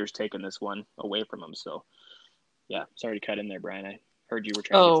the Raiders taking this one away from them. So, yeah, sorry to cut in there, Brian. I heard you were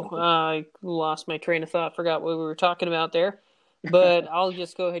trying to get something. I lost my train of thought, forgot what we were talking about there. But I'll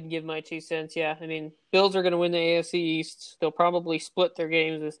just go ahead and give my 2 cents. Yeah, I mean, Bills are going to win the AFC East. They'll probably split their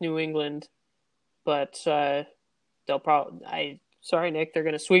games with New England. But they'll probably... Sorry, Nick. They're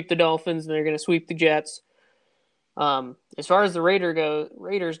going to sweep the Dolphins and they're going to sweep the Jets. As far as the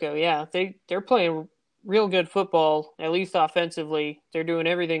Raiders go, yeah, they're playing real good football, at least offensively. They're doing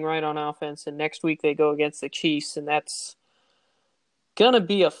everything right on offense, and next week they go against the Chiefs, and that's going to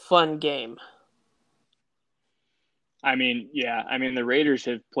be a fun game. I mean, yeah. I mean, the Raiders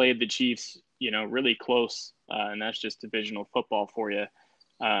have played the Chiefs, really close, and that's just divisional football for you.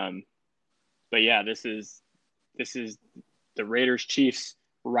 But yeah, this is the Raiders-Chiefs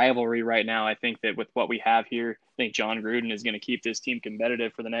rivalry right now. I think that with what we have here, I think John Gruden is going to keep this team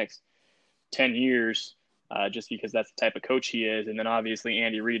competitive for the next 10 years, just because that's the type of coach he is. And then obviously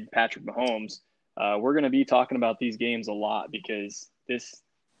Andy Reid, Patrick Mahomes. We're going to be talking about these games a lot, because this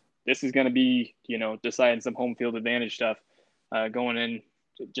is going to be, deciding some home field advantage stuff going in,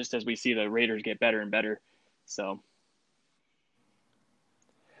 just as we see the Raiders get better and better. So.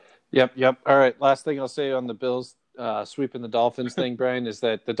 Yep. All right. Last thing I'll say on the Bills sweeping the Dolphins thing, Brian, is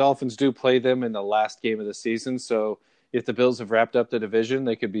that the Dolphins do play them in the last game of the season. So if the Bills have wrapped up the division,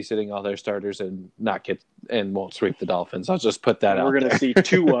 they could be sitting all their starters and not get and won't sweep the Dolphins. I'll just put that out. We're going to see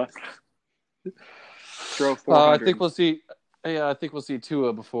Tua throw 400. I think we'll see. Yeah, I think we'll see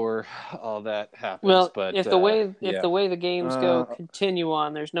Tua before all that happens. Well, but if the way the games continue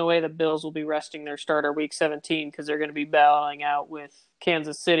on, there's no way the Bills will be resting their starter week 17 because they're going to be battling out with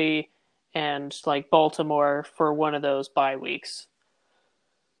Kansas City and like Baltimore for one of those bye weeks.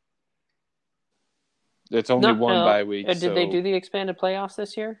 It's only one bye week. Did they do the expanded playoffs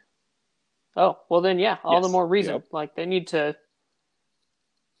this year? Oh, well then, yeah, all the more reason. Yep. Like they need to.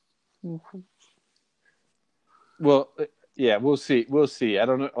 Well, yeah, we'll see. We'll see. I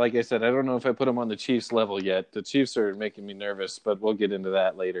don't know. Like I said, I don't know if I put them on the Chiefs level yet. The Chiefs are making me nervous, but we'll get into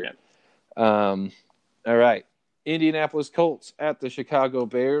that later. Yep. All right. Indianapolis Colts at the Chicago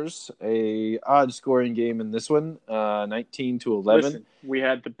Bears. A odd scoring game in this one, 19-11. Listen, we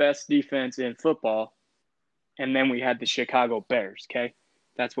had the best defense in football, and then we had the Chicago Bears, okay?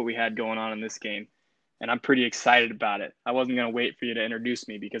 That's what we had going on in this game, and I'm pretty excited about it. I wasn't going to wait for you to introduce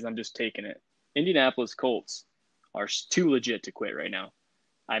me because I'm just taking it. Indianapolis Colts are too legit to quit right now.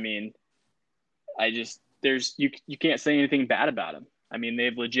 I mean, you can't say anything bad about them. I mean,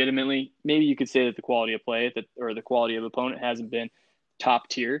 they've legitimately, maybe you could say that the quality of play or the quality of opponent hasn't been top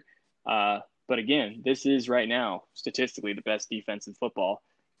tier. But again, this is right now statistically the best defense in football.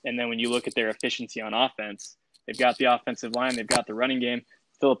 And then when you look at their efficiency on offense, they've got the offensive line, they've got the running game.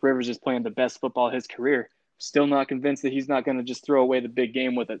 Phillip Rivers is playing the best football of his career. Still not convinced that he's not going to just throw away the big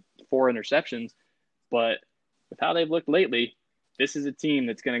game with 4 interceptions. But with how they've looked lately, this is a team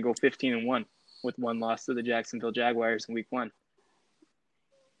that's going to go 15-1 with one loss to the Jacksonville Jaguars in week 1.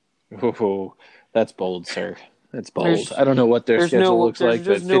 Oh, that's bold, sir. That's bold. I don't know what their schedule looks like,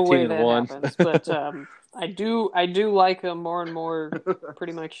 but 15-1. But I do like them more and more,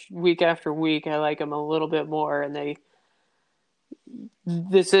 pretty much week after week. I like them a little bit more, and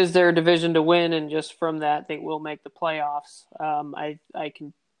this is their division to win, and just from that, they will make the playoffs. I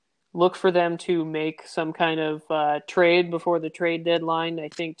can look for them to make some kind of trade before the trade deadline. I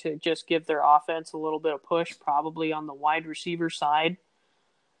think to just give their offense a little bit of push, probably on the wide receiver side.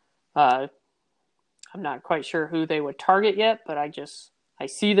 I'm not quite sure who they would target yet, but I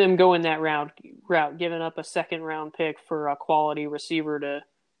see them going that route, giving up a second round pick for a quality receiver to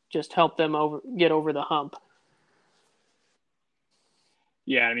just help them get over the hump.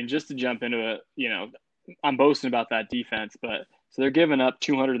 Yeah, I mean, just to jump into it, I'm boasting about that defense, but so they're giving up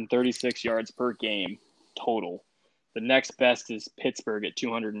 236 yards per game total. The next best is Pittsburgh at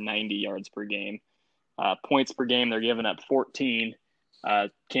 290 yards per game. Points per game, they're giving up 14.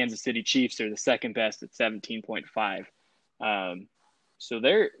 Kansas City Chiefs are the second best at 17.5. So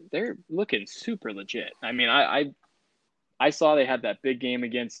they're looking super legit. I mean, I saw they had that big game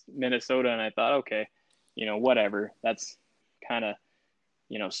against Minnesota, and I thought, okay, whatever. That's kind of,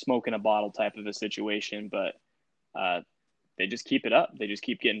 smoke in a bottle type of a situation. But they just keep it up. They just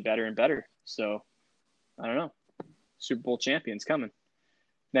keep getting better and better. So I don't know. Super Bowl champions coming.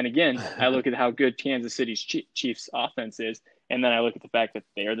 Then again, I look at how good Kansas City's Chiefs offense is, and then I look at the fact that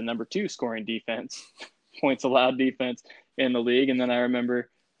they are the number 2 scoring defense, points allowed defense in the league. And then I remember,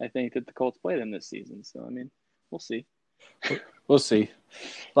 I think that the Colts play them this season. So, I mean, we'll see. We'll see.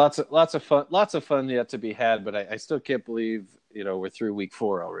 Lots of fun yet to be had, but I still can't believe, we're through week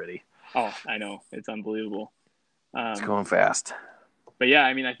 4 already. Oh, I know. It's unbelievable. It's going fast. But yeah,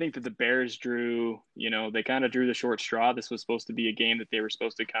 I mean, I think that the Bears they kind of drew the short straw. This was supposed to be a game that they were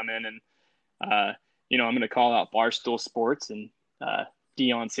supposed to come in and, I'm going to call out Barstool Sports and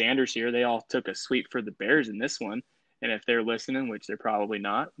Deion Sanders here. They all took a sweep for the Bears in this one. And if they're listening, which they're probably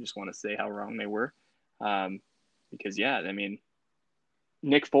not, I just want to say how wrong they were. Because, yeah, I mean,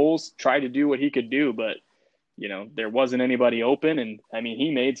 Nick Foles tried to do what he could do, but, there wasn't anybody open. And, I mean,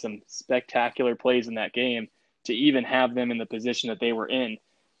 he made some spectacular plays in that game to even have them in the position that they were in.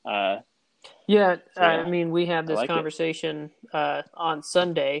 I mean, we had this conversation on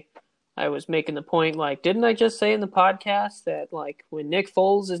Sunday. I was making the point, didn't I just say in the podcast that, when Nick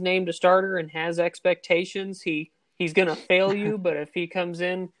Foles is named a starter and has expectations, he's going to fail you, but if he comes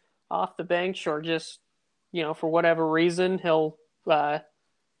in off the bench or just, for whatever reason, he'll,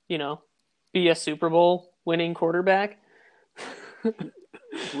 be a Super Bowl winning quarterback.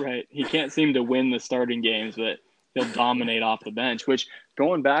 Right. He can't seem to win the starting games, but he'll dominate off the bench, which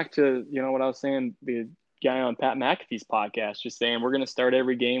going back to, what I was saying, the guy on Pat McAfee's podcast, just saying we're going to start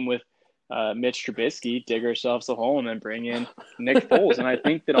every game with Mitch Trubisky, dig ourselves a hole, and then bring in Nick Foles. And I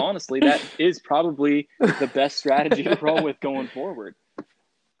think that, honestly, that is probably the best strategy to roll with going forward.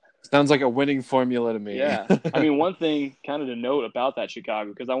 Sounds like a winning formula to me. Yeah. I mean, one thing kind of to note about that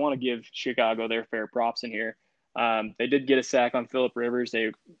Chicago, because I want to give Chicago their fair props in here. They did get a sack on Phillip Rivers.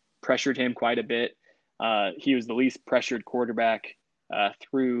 They pressured him quite a bit. He was the least pressured quarterback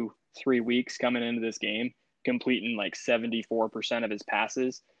through 3 weeks coming into this game, completing like 74% of his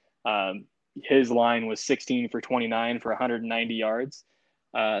passes. His line was 16 for 29 for 190 yards.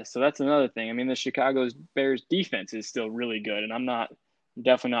 So that's another thing. I mean, the Chicago Bears defense is still really good, and I'm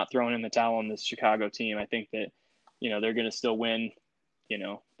definitely not throwing in the towel on this Chicago team. I think that, they're going to still win.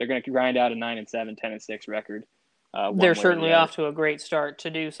 They're going to grind out a 9-7, 10-6 record. They're certainly off to a great start to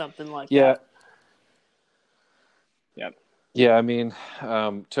do something like yeah. that. Yep. Yeah, I mean,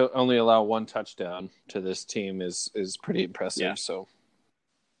 to only allow one touchdown to this team is pretty impressive. Yeah. So,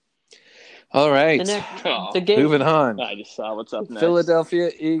 all right, the game. Moving on. I just saw what's up next.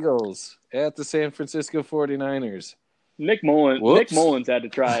 Philadelphia Eagles at the San Francisco 49ers. Nick Mullins had to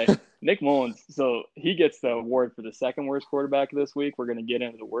try. Nick Mullins, so he gets the award for the second worst quarterback this week. We're going to get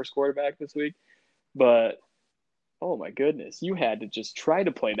into the worst quarterback this week. But, oh my goodness, you had to just try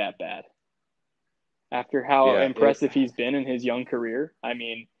to play that bad. After how impressive he's been in his young career. I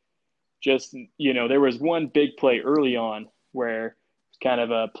mean, just, there was one big play early on where it's kind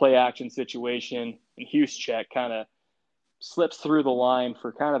of a play action situation, and Juszczyk kind of slips through the line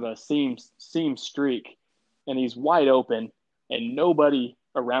for kind of a seam streak, and he's wide open and nobody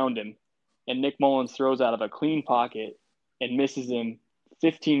around him. And Nick Mullins throws out of a clean pocket and misses him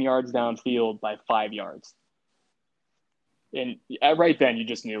 15 yards downfield by 5 yards. And right then you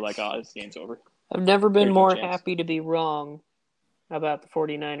just knew, like, oh, this game's over. I've never been more happy to be wrong about the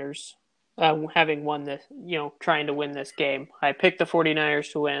 49ers having won this, trying to win this game. I picked the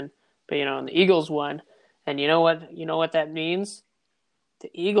 49ers to win, but, and the Eagles won. And you know what that means?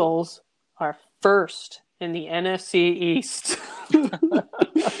 The Eagles are first in the NFC East.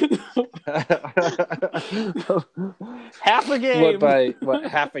 Half a game.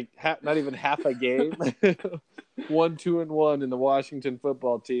 Not even half a game? 1-2-1, and the Washington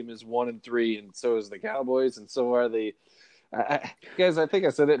football team is 1-3, and so is the Cowboys, and so are the guys. I think I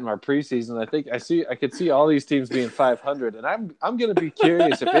said it in our preseason. I could see all these teams being 500, and I'm going to be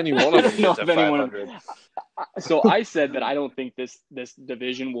curious if any one of them gets to 500. So I said that I don't think this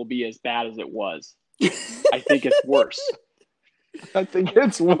division will be as bad as it was. I think it's worse. I think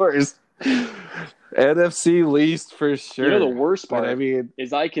it's worse. NFC least for sure. The worst part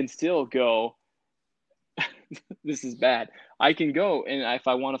is I can still go. This is bad. I can go, and if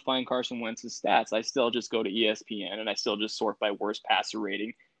I want to find Carson Wentz's stats, I still just go to ESPN, and I still just sort by worst passer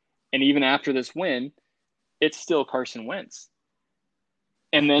rating. And even after this win, it's still Carson Wentz.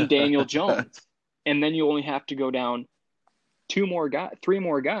 And then Daniel Jones. And then you only have to go down three more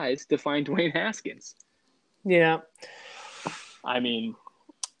guys to find Dwayne Haskins. Yeah. I mean,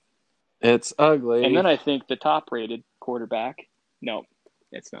 it's ugly. And then I think the top-rated quarterback, no,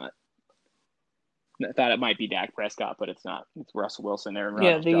 it's not. I thought it might be Dak Prescott, but it's not. It's Russell Wilson, Aaron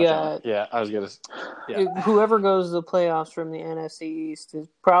Rodgers. I was gonna. Yeah. Whoever goes to the playoffs from the NFC East is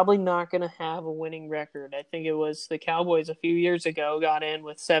probably not going to have a winning record. I think it was the Cowboys a few years ago got in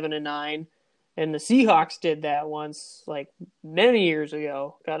with 7-9, and the Seahawks did that once, like many years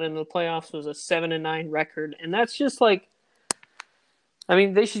ago. Got into the playoffs was a 7-9 record, and that's just like. I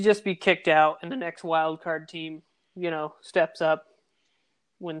mean, they should just be kicked out, and the next wild card team, steps up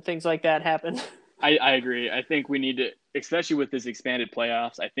when things like that happen. I agree. I think we need to, especially with this expanded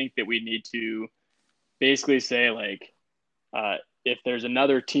playoffs, I think that we need to basically say, like, if there's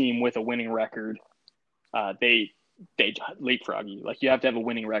another team with a winning record, they leapfrog you. Like, you have to have a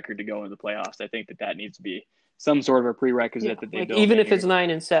winning record to go into the playoffs. I think that needs to be some sort of a prerequisite that they build. Even if it's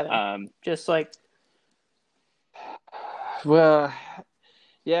 9-7, just like. Well,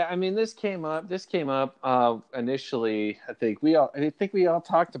 yeah. I mean, this came up initially. I think we all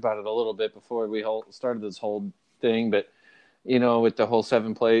talked about it a little bit before we started this whole thing. But with the whole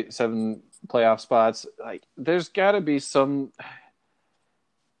 7 playoff spots, like there's got to be some.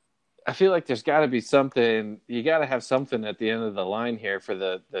 I feel like there's got to be something. You got to have something at the end of the line here for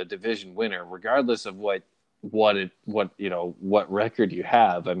the division winner, regardless of what record you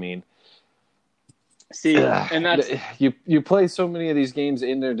have. I mean. See, and that's you play so many of these games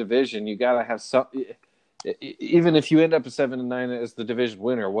in their division. You got to have some. Even if you end up at 7-9 as the division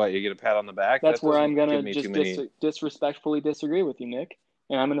winner, what you get a pat on the back. That's where I'm gonna just disrespectfully disagree with you, Nick.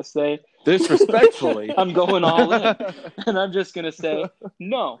 And I'm gonna say disrespectfully. I'm going all in, and I'm just gonna say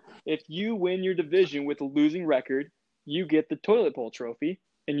no. If you win your division with a losing record, you get the toilet bowl trophy,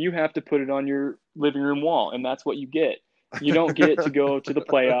 and you have to put it on your living room wall, and that's what you get. You don't get to go to the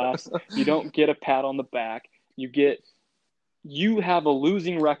playoffs. You don't get a pat on the back. You get You have a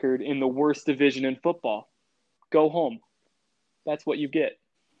losing record in the worst division in football. Go home. That's what you get.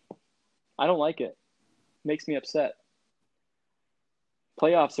 I don't like it. Makes me upset.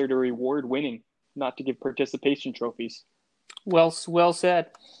 Playoffs are to reward winning, not to give participation trophies. Well said.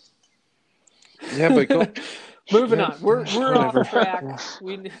 Yeah, but go, moving on. We're off track.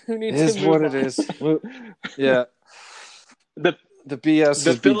 We need to move what on. it is. Yeah. The BS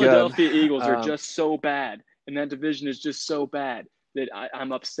the has Philadelphia begun. Eagles are just so bad, and that division is just so bad that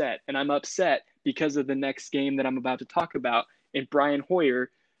I'm upset. And I'm upset because of the next game that I'm about to talk about and Brian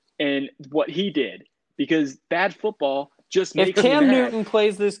Hoyer and what he did. Because bad football just makes me mad. If Cam Newton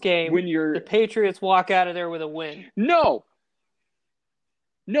plays this game, when the Patriots walk out of there with a win. No.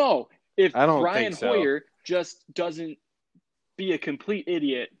 If I don't Brian think so. Hoyer just doesn't be a complete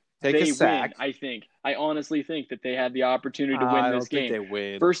idiot, Take they a sack. win, I think. I honestly think that they had the opportunity to win this game. I don't think they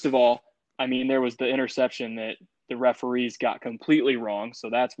win. First of all, I mean, there was the interception that the referees got completely wrong, so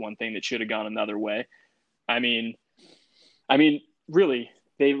that's one thing that should have gone another way. I mean, really,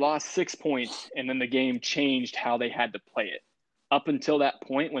 they lost 6 points, and then the game changed how they had to play it. Up until that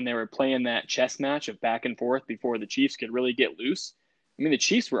point, when they were playing that chess match of back and forth before the Chiefs could really get loose, I mean, the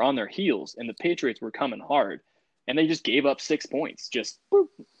Chiefs were on their heels, and the Patriots were coming hard, and they just gave up 6 points. Just, boop,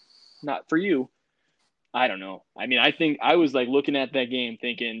 not for you. I don't know. I mean, I think I was like looking at that game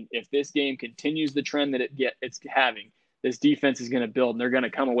thinking if this game continues the trend that it's having, this defense is going to build and they're going to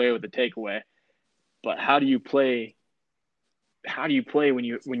come away with a takeaway. But how do you play when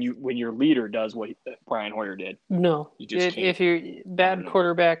your leader does what Brian Hoyer did? No. You just can't. If you're bad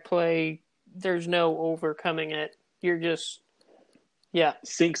quarterback play, there's no overcoming it. You're just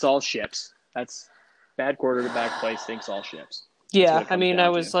sinks all ships. That's bad quarterback play sinks all ships. Yeah, I mean, I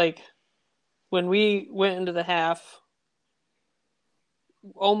was like, when we went into the half,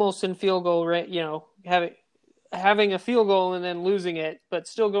 almost in field goal, right? You know, having a field goal and then losing it, but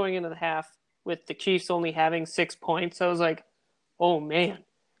still going into the half with the Chiefs only having 6 points. I was like, oh man,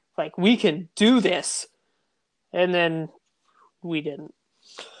 like we can do this, and then we didn't.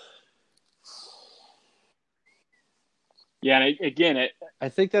 Yeah, and again, I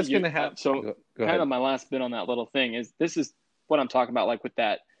think that's going to happen. So, go kind ahead. of my last bit on that little thing is this is what I'm talking about, like with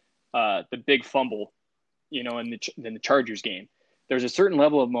that the big fumble, you know, in the Chargers game. There's a certain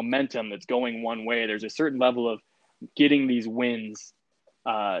level of momentum that's going one way. There's a certain level of getting these wins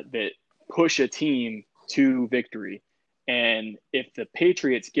that push a team to victory. And if the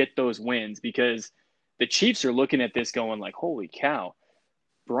Patriots get those wins, because the Chiefs are looking at this going like, holy cow,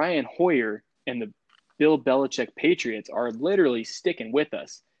 Brian Hoyer and the Bill Belichick Patriots are literally sticking with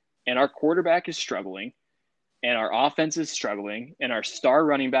us. And our quarterback is struggling, and our offense is struggling, and our star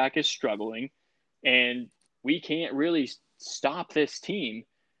running back is struggling, and we can't really stop this team.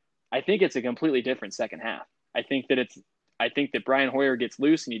 I think it's a completely different second half. I think that Brian Hoyer gets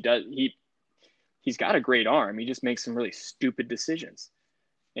loose, and he's got a great arm. He just makes some really stupid decisions.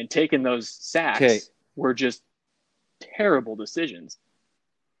 And taking those sacks were just terrible decisions.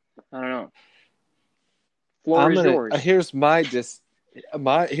 I don't know. Floor is yours. Here's my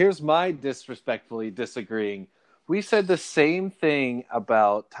disrespectfully disagreeing. We said the same thing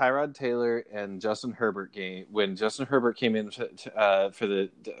about Tyrod Taylor and Justin Herbert game when Justin Herbert came in for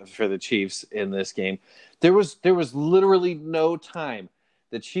the Chiefs in this game. There was literally no time.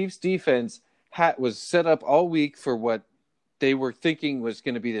 The Chiefs defense was set up all week for what they were thinking was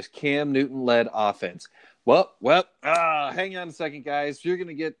going to be this Cam Newton led offense. Well, hang on a second, guys. You're going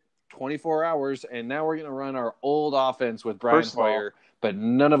to get 24 hours, and now we're going to run our old offense with Brian Hoyer, but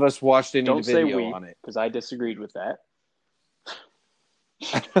none of us watched any video on it. Because I disagreed with that.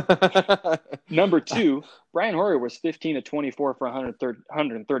 Number 2, Brian Hoyer was 15 of 24 for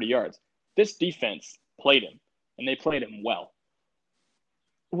 130 yards. This defense played him, and they played him well.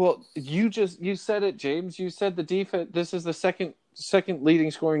 Well, you said it, James. You said the defense. This is the second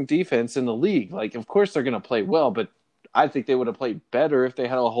leading scoring defense in the league. Like, of course they're going to play well, but I think they would have played better if they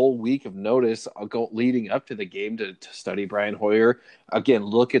had a whole week of notice leading up to the game to study Brian Hoyer. Again,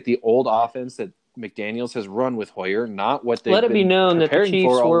 look at the old offense that McDaniels has run with Hoyer, not what they've been preparing for. Let it be known that the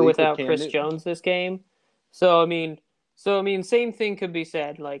Chiefs were without Chris Jones this game. So I mean, same thing could be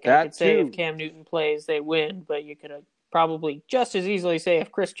said. Like I could say if Cam Newton plays, they win, but you could probably just as easily say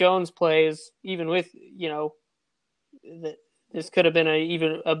if Chris Jones plays, even with this could have been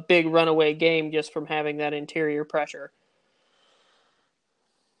even a big runaway game just from having that interior pressure.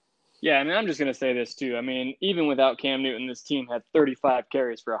 Yeah, I mean, I'm just going to say this too. I mean, even without Cam Newton, this team had 35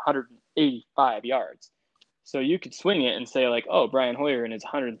 carries for 185 yards. So you could swing it and say like, oh, Brian Hoyer and his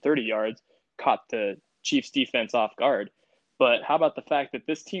 130 yards caught the Chiefs defense off guard. But how about the fact that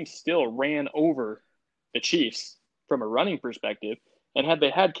this team still ran over the Chiefs from a running perspective. And had they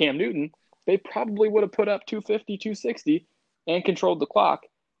had Cam Newton, they probably would have put up 250, 260 and controlled the clock.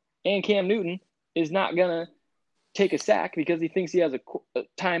 And Cam Newton is not going to take a sack because he thinks he has a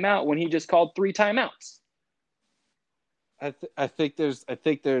timeout when he just called 3 timeouts. I think there's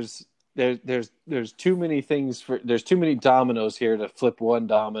too many things there's too many dominoes here to flip one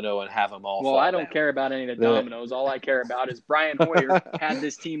domino and have them all. Well, I don't care about any of the dominoes. All I care about is Brian Hoyer had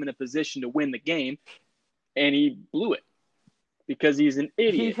this team in a position to win the game, and he blew it because he's an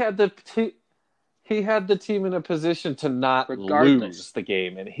idiot. He had the team in a position to not lose the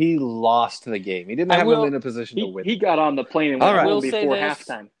game, and he lost the game. He didn't have them in a position to win. He got on the plane and went home before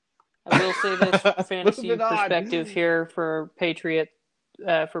halftime. I will say this fantasy perspective here for Patriots.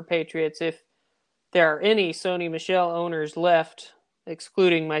 If there are any Sony Michel owners left,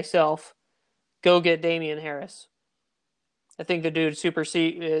 excluding myself, go get Damian Harris. I think the dude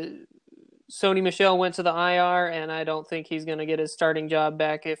Sony Michel went to the IR, and I don't think he's going to get his starting job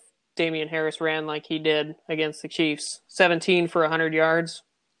back if Damian Harris ran like he did against the Chiefs. 17 for 100 yards.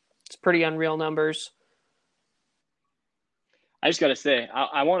 It's pretty unreal numbers. I just got to say,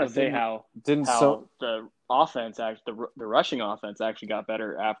 I want to say how the offense, the rushing offense actually got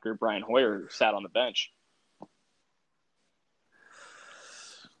better after Brian Hoyer sat on the bench.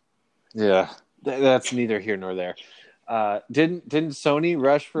 Yeah, that's neither here nor there. Didn't Sony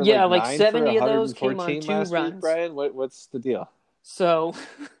rush for like 70 of those came on 2 runs? Week, Brian, what's the deal? So,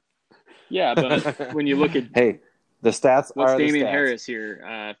 yeah, but when you look at the stats, what's Damian Harris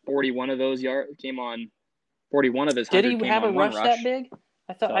here? 41 of those yards came on. 41 of his 100 Did he have a rush that big?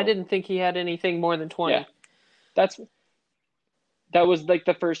 I didn't think he had anything more than 20. Yeah. That was like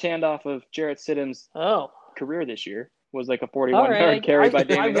the first handoff of Jarrett Stidham's career this year. Was like a 41-yard carry by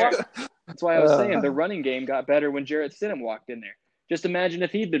Damian Harris. That's why I was saying the running game got better when Jarrett Stidham walked in there. Just imagine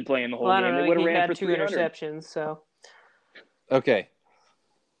if he'd been playing the whole game, they would have ran for 300. 2 interceptions. So okay.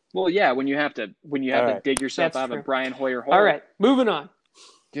 Well, yeah, when you have to dig yourself out of a Brian Hoyer hole. All right, moving on.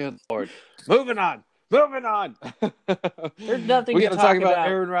 Good Lord, moving on. There's nothing we got to talk about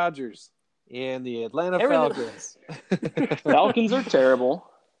Aaron Rodgers and the Atlanta Falcons. Falcons are terrible.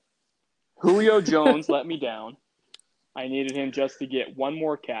 Julio Jones let me down. I needed him just to get one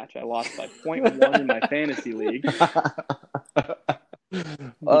more catch. I lost by 0.1 in my fantasy league.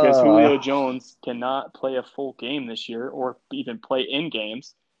 Because Julio Jones cannot play a full game this year or even play in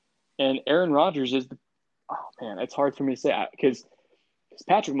games. And Aaron Rodgers is it's hard for me to say because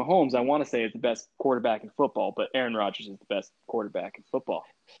Patrick Mahomes, I want to say, is the best quarterback in football, but Aaron Rodgers is the best quarterback in football.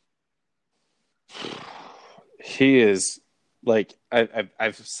 He is, like,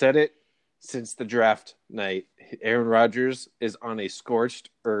 I've said it since the draft night. Aaron Rodgers is on a scorched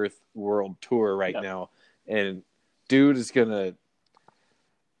earth world tour right now, and dude is gonna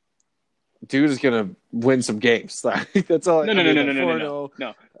win some games. That's all. No.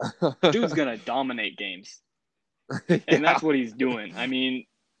 Dude's gonna dominate games. And that's what he's doing. I mean,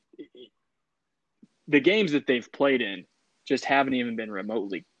 the games that they've played in just haven't even been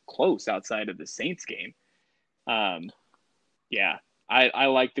remotely close outside of the Saints game. I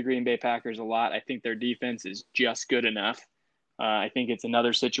like the Green Bay Packers a lot. I think their defense is just good enough. I think it's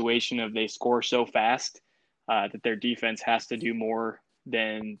another situation of they score so fast that their defense has to do more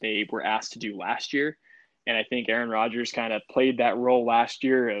than they were asked to do last year. And I think Aaron Rodgers kind of played that role last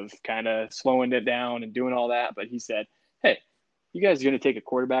year of kind of slowing it down and doing all that. But he said, hey, you guys are going to take a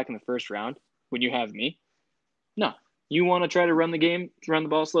quarterback in the first round when you have me? No. You want to try to run the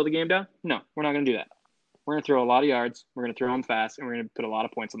ball, slow the game down? No, we're not going to do that. We're going to throw a lot of yards. We're going to throw them fast, and we're going to put a lot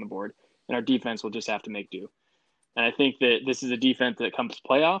of points on the board. And our defense will just have to make do. And I think that this is a defense that comes to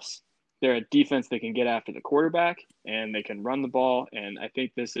playoffs. They're a defense that can get after the quarterback, and they can run the ball. And I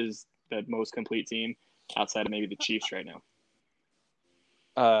think this is the most complete team outside of maybe the Chiefs right now.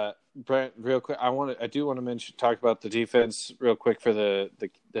 Brent, real quick, I do want to talk about the defense real quick for the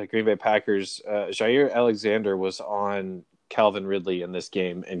Green Bay Packers. Jair Alexander was on Calvin Ridley in this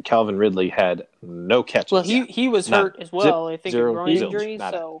game, and Calvin Ridley had no catches. Well, he was hurt as well. I think a groin injury.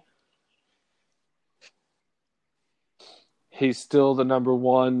 So he's still the number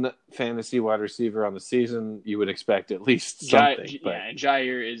 1 fantasy wide receiver on the season. You would expect at least something. And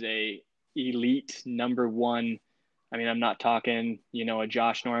Jair is a elite number 1. I mean, I'm not talking, a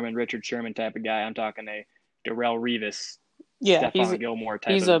Josh Norman, Richard Sherman type of guy. I'm talking a Darrelle Revis, Stephon Gilmore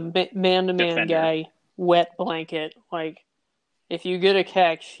type of He's a man-to-man guy, wet blanket. Like, if you get a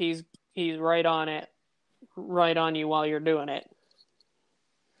catch, he's right on it, right on you while you're doing it.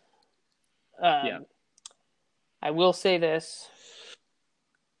 I will say this.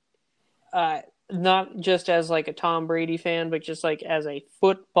 Not just as like a Tom Brady fan, but just like as a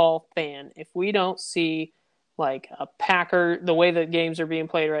football fan. If we don't see like a Packer, the way that games are being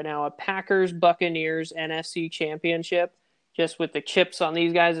played right now, a Packers Buccaneers NFC Championship, just with the chips on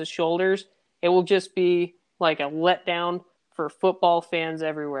these guys' shoulders, it will just be like a letdown for football fans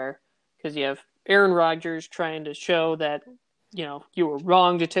everywhere, because you have Aaron Rodgers trying to show that, you were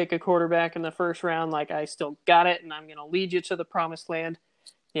wrong to take a quarterback in the first round. Like, I still got it, and I'm going to lead you to the promised land.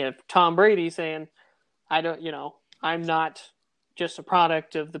 You have Tom Brady saying, I'm not just a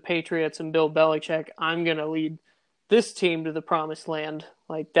product of the Patriots and Bill Belichick. I'm going to lead this team to the promised land.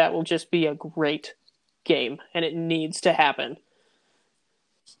 Like, that will just be a great game, and it needs to happen.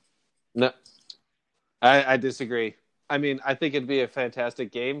 No, I disagree. I mean, I think it'd be a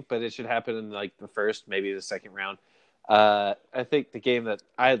fantastic game, but it should happen in like the first, maybe the second round. I think the game that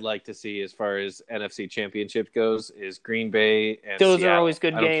I'd like to see as far as NFC Championship goes is Green Bay and Those Seattle. are always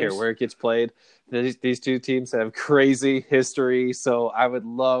good games. I don't care where it gets played. These two teams have crazy history, so I would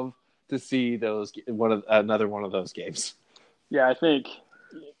love to see another one of those games. Yeah, I think,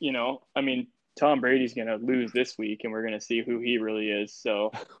 Tom Brady's going to lose this week, and we're going to see who he really is.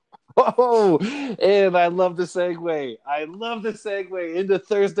 So, oh, and I love the segue into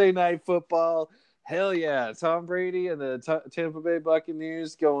Thursday Night Football. Hell yeah, Tom Brady and the Tampa Bay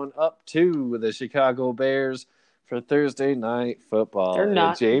Buccaneers going up to the Chicago Bears for Thursday Night Football. They're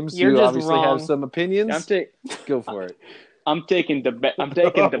not. James, you obviously wrong. have some opinions. Go for it. I'm taking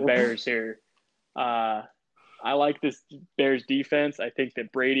the Bears here. I like this Bears defense. I think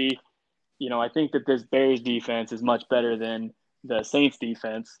that Brady, I think that this Bears defense is much better than the Saints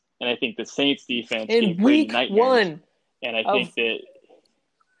defense, and I think the Saints defense in week one. And I think that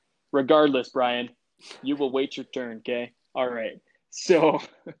regardless, Brian, you will wait your turn, okay? All right. So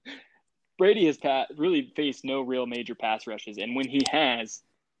Brady has really faced no real major pass rushes, and when he has,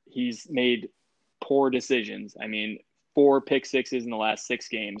 he's made poor decisions. 4 pick sixes in the last 6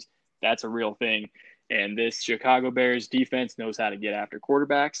 games. That's a real thing. And this Chicago Bears defense knows how to get after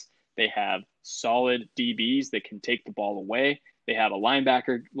quarterbacks. They have solid DBs that can take the ball away. They have a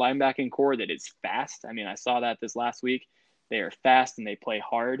linebacking core that is fast. I saw that this last week. They are fast and they play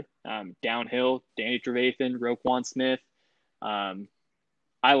hard. Downhill, Danny Trevathan, Roquan Smith.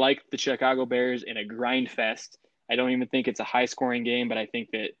 I like the Chicago Bears in a grind fest. I don't even think it's a high-scoring game, but I think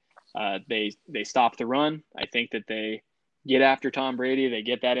that they stop the run. I think that they get after Tom Brady. They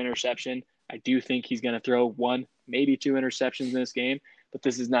get that interception. I do think he's going to throw 1, maybe 2 interceptions in this game, but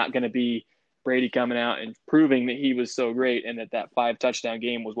this is not going to be Brady coming out and proving that he was so great and that 5-touchdown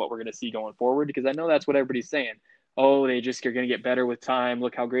game was what we're going to see going forward, because I know that's what everybody's saying. Oh, they just are going to get better with time.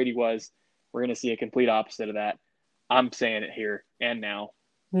 Look how great he was. We're going to see a complete opposite of that. I'm saying it here and now.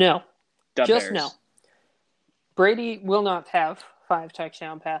 No. The just Bears. no. Brady will not have 5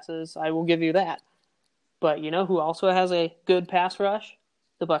 touchdown passes. I will give you that. But you know who also has a good pass rush?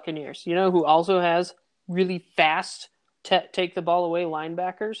 The Buccaneers. You know who also has really fast take the ball away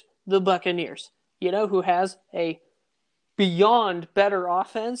linebackers? The Buccaneers. You know who has a beyond better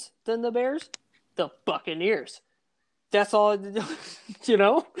offense than the Bears? The Buccaneers. That's all,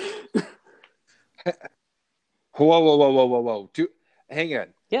 Whoa. Whoa. Hang on.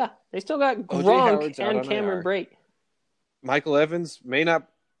 Yeah, they still got Gronk and Cameron Brate. Michael Evans may not.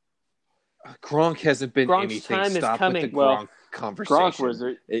 Gronk hasn't been Gronk's anything. time Stop is coming. with the Gronk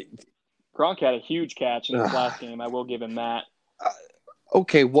conversation. Gronk had a huge catch in his last game. I will give him that.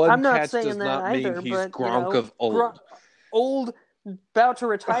 Okay, I'm not catch saying does that not either, mean he's but, Gronk of old. Old, about to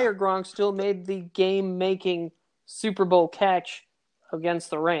retire Gronk still made the game-making Super Bowl catch against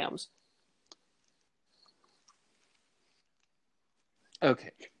the Rams.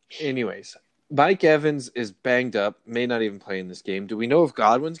 Okay. Anyways, Mike Evans is banged up, may not even play in this game. Do we know if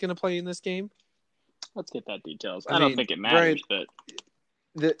Godwin's going to play in this game? Let's get that details. I don't think it matters, Brian,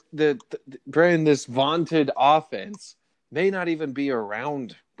 but Brian, this vaunted offense may not even be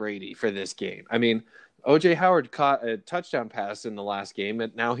around Brady for this game. O.J. Howard caught a touchdown pass in the last game,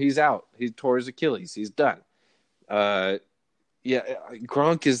 and now he's out. He tore his Achilles. He's done. Gronk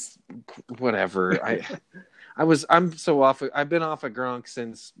is whatever. I'm so off. I've been off of Gronk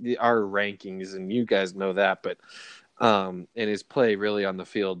since our rankings, and you guys know that. But and his play really on the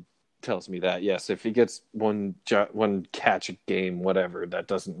field tells me that. Yes, if he gets one catch a game, whatever, that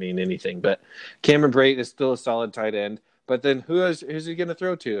doesn't mean anything. But Cameron Brate is still a solid tight end. But then who's he going to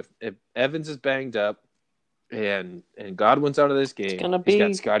throw to if Evans is banged up and Godwin's out of this game? He's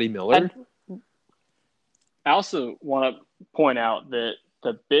got Scotty Miller. I also want to point out that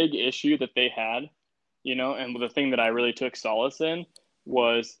the big issue that they had, and the thing that I really took solace in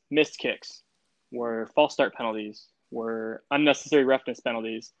was missed kicks, were false start penalties, were unnecessary roughness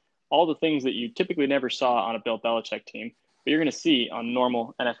penalties, all the things that you typically never saw on a Bill Belichick team, but you're going to see on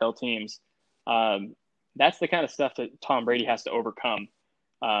normal NFL teams. that's the kind of stuff that Tom Brady has to overcome.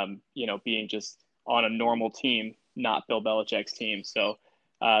 Being just on a normal team, not Bill Belichick's team. So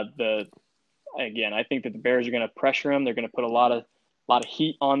I think that the Bears are going to pressure him. They're going to put a lot of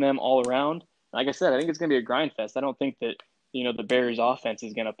heat on them all around. Like I said, I think it's going to be a grind fest. I don't think that the Bears offense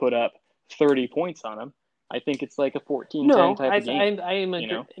is going to put up 30 points on them. I think it's like a 14-10 type of game. I am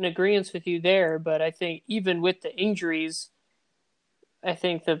in agreement with you there, but I think even with the injuries, I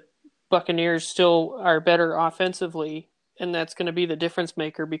think the Buccaneers still are better offensively, and that's going to be the difference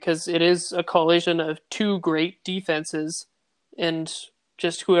maker because it is a collision of two great defenses, and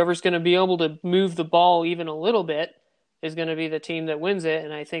just whoever's going to be able to move the ball even a little bit is going to be the team that wins it,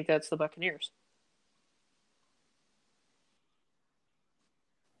 and I think that's the Buccaneers.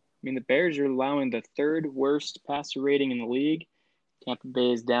 I mean, the Bears are allowing the third worst passer rating in the league. Tampa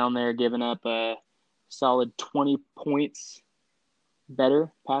Bay is down there giving up a solid 20 points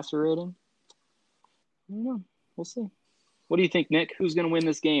better passer rating. I don't know. We'll see. What do you think, Nick? Who's going to win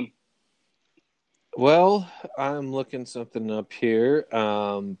this game? Well, I'm looking something up here.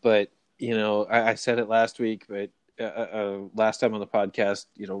 But, I said it last week, but last time on the podcast,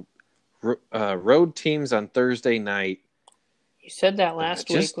 road teams on Thursday night. You said that last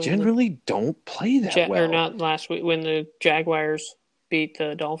week. Just generally don't play that well. Or not last week when the Jaguars beat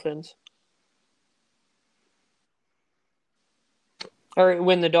the Dolphins. Or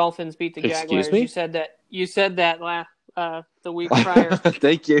when the Dolphins beat the Jaguars. Excuse me? You said that the week prior.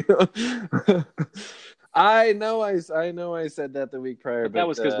 Thank you. I know I said that the week prior, but that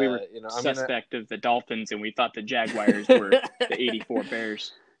was because we were suspect of the Dolphins and we thought the Jaguars were the 84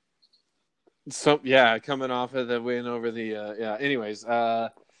 Bears. So coming off of the win over the Anyways, I'm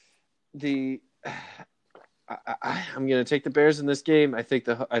going to take the Bears in this game. I think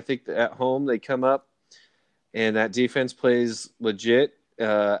at home they come up and that defense plays legit.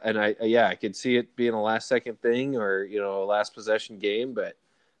 And I could see it being a last second thing or a last possession game, but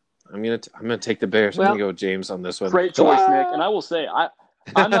I'm gonna take the Bears. I'm gonna go with James on this one. Great choice, Nick. And I will say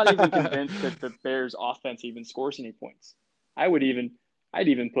I'm not even convinced that the Bears offense even scores any points. I'd even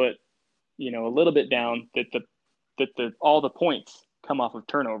put a little bit down that all the points come off of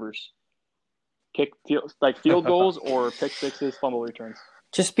turnovers, field goals or pick sixes, fumble returns.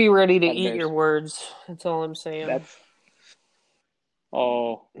 Just be ready to eat your words. That's all I'm saying.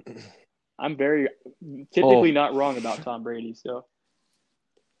 I'm very typically not wrong about Tom Brady. So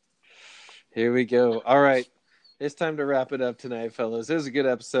here we go. All right, it's time to wrap it up tonight, fellas. It was a good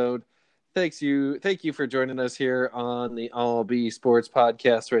episode. Thank you for joining us here on the All B Sports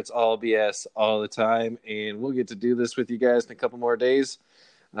Podcast, where it's all BS all the time, and we'll get to do this with you guys in a couple more days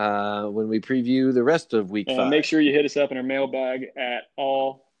when we preview the rest of Week 5. Make sure you hit us up in our mailbag at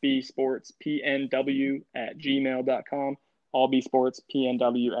allbsportspnw@gmail.com.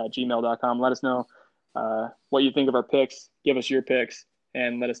 allbsportspnw@gmail.com. Let us know what you think of our picks. Give us your picks,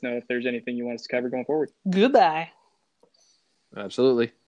 and let us know if there's anything you want us to cover going forward. Goodbye. Absolutely.